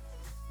want.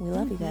 We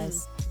love you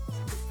guys.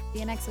 See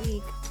you next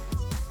week.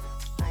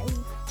 Bye.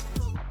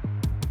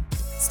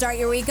 Start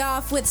your week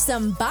off with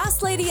some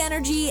Boss Lady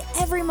Energy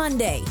every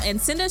Monday. And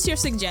send us your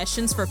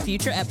suggestions for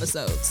future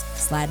episodes.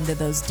 Slide into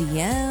those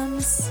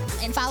DMs.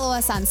 And follow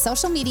us on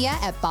social media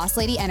at Boss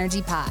Lady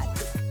Energy Pod.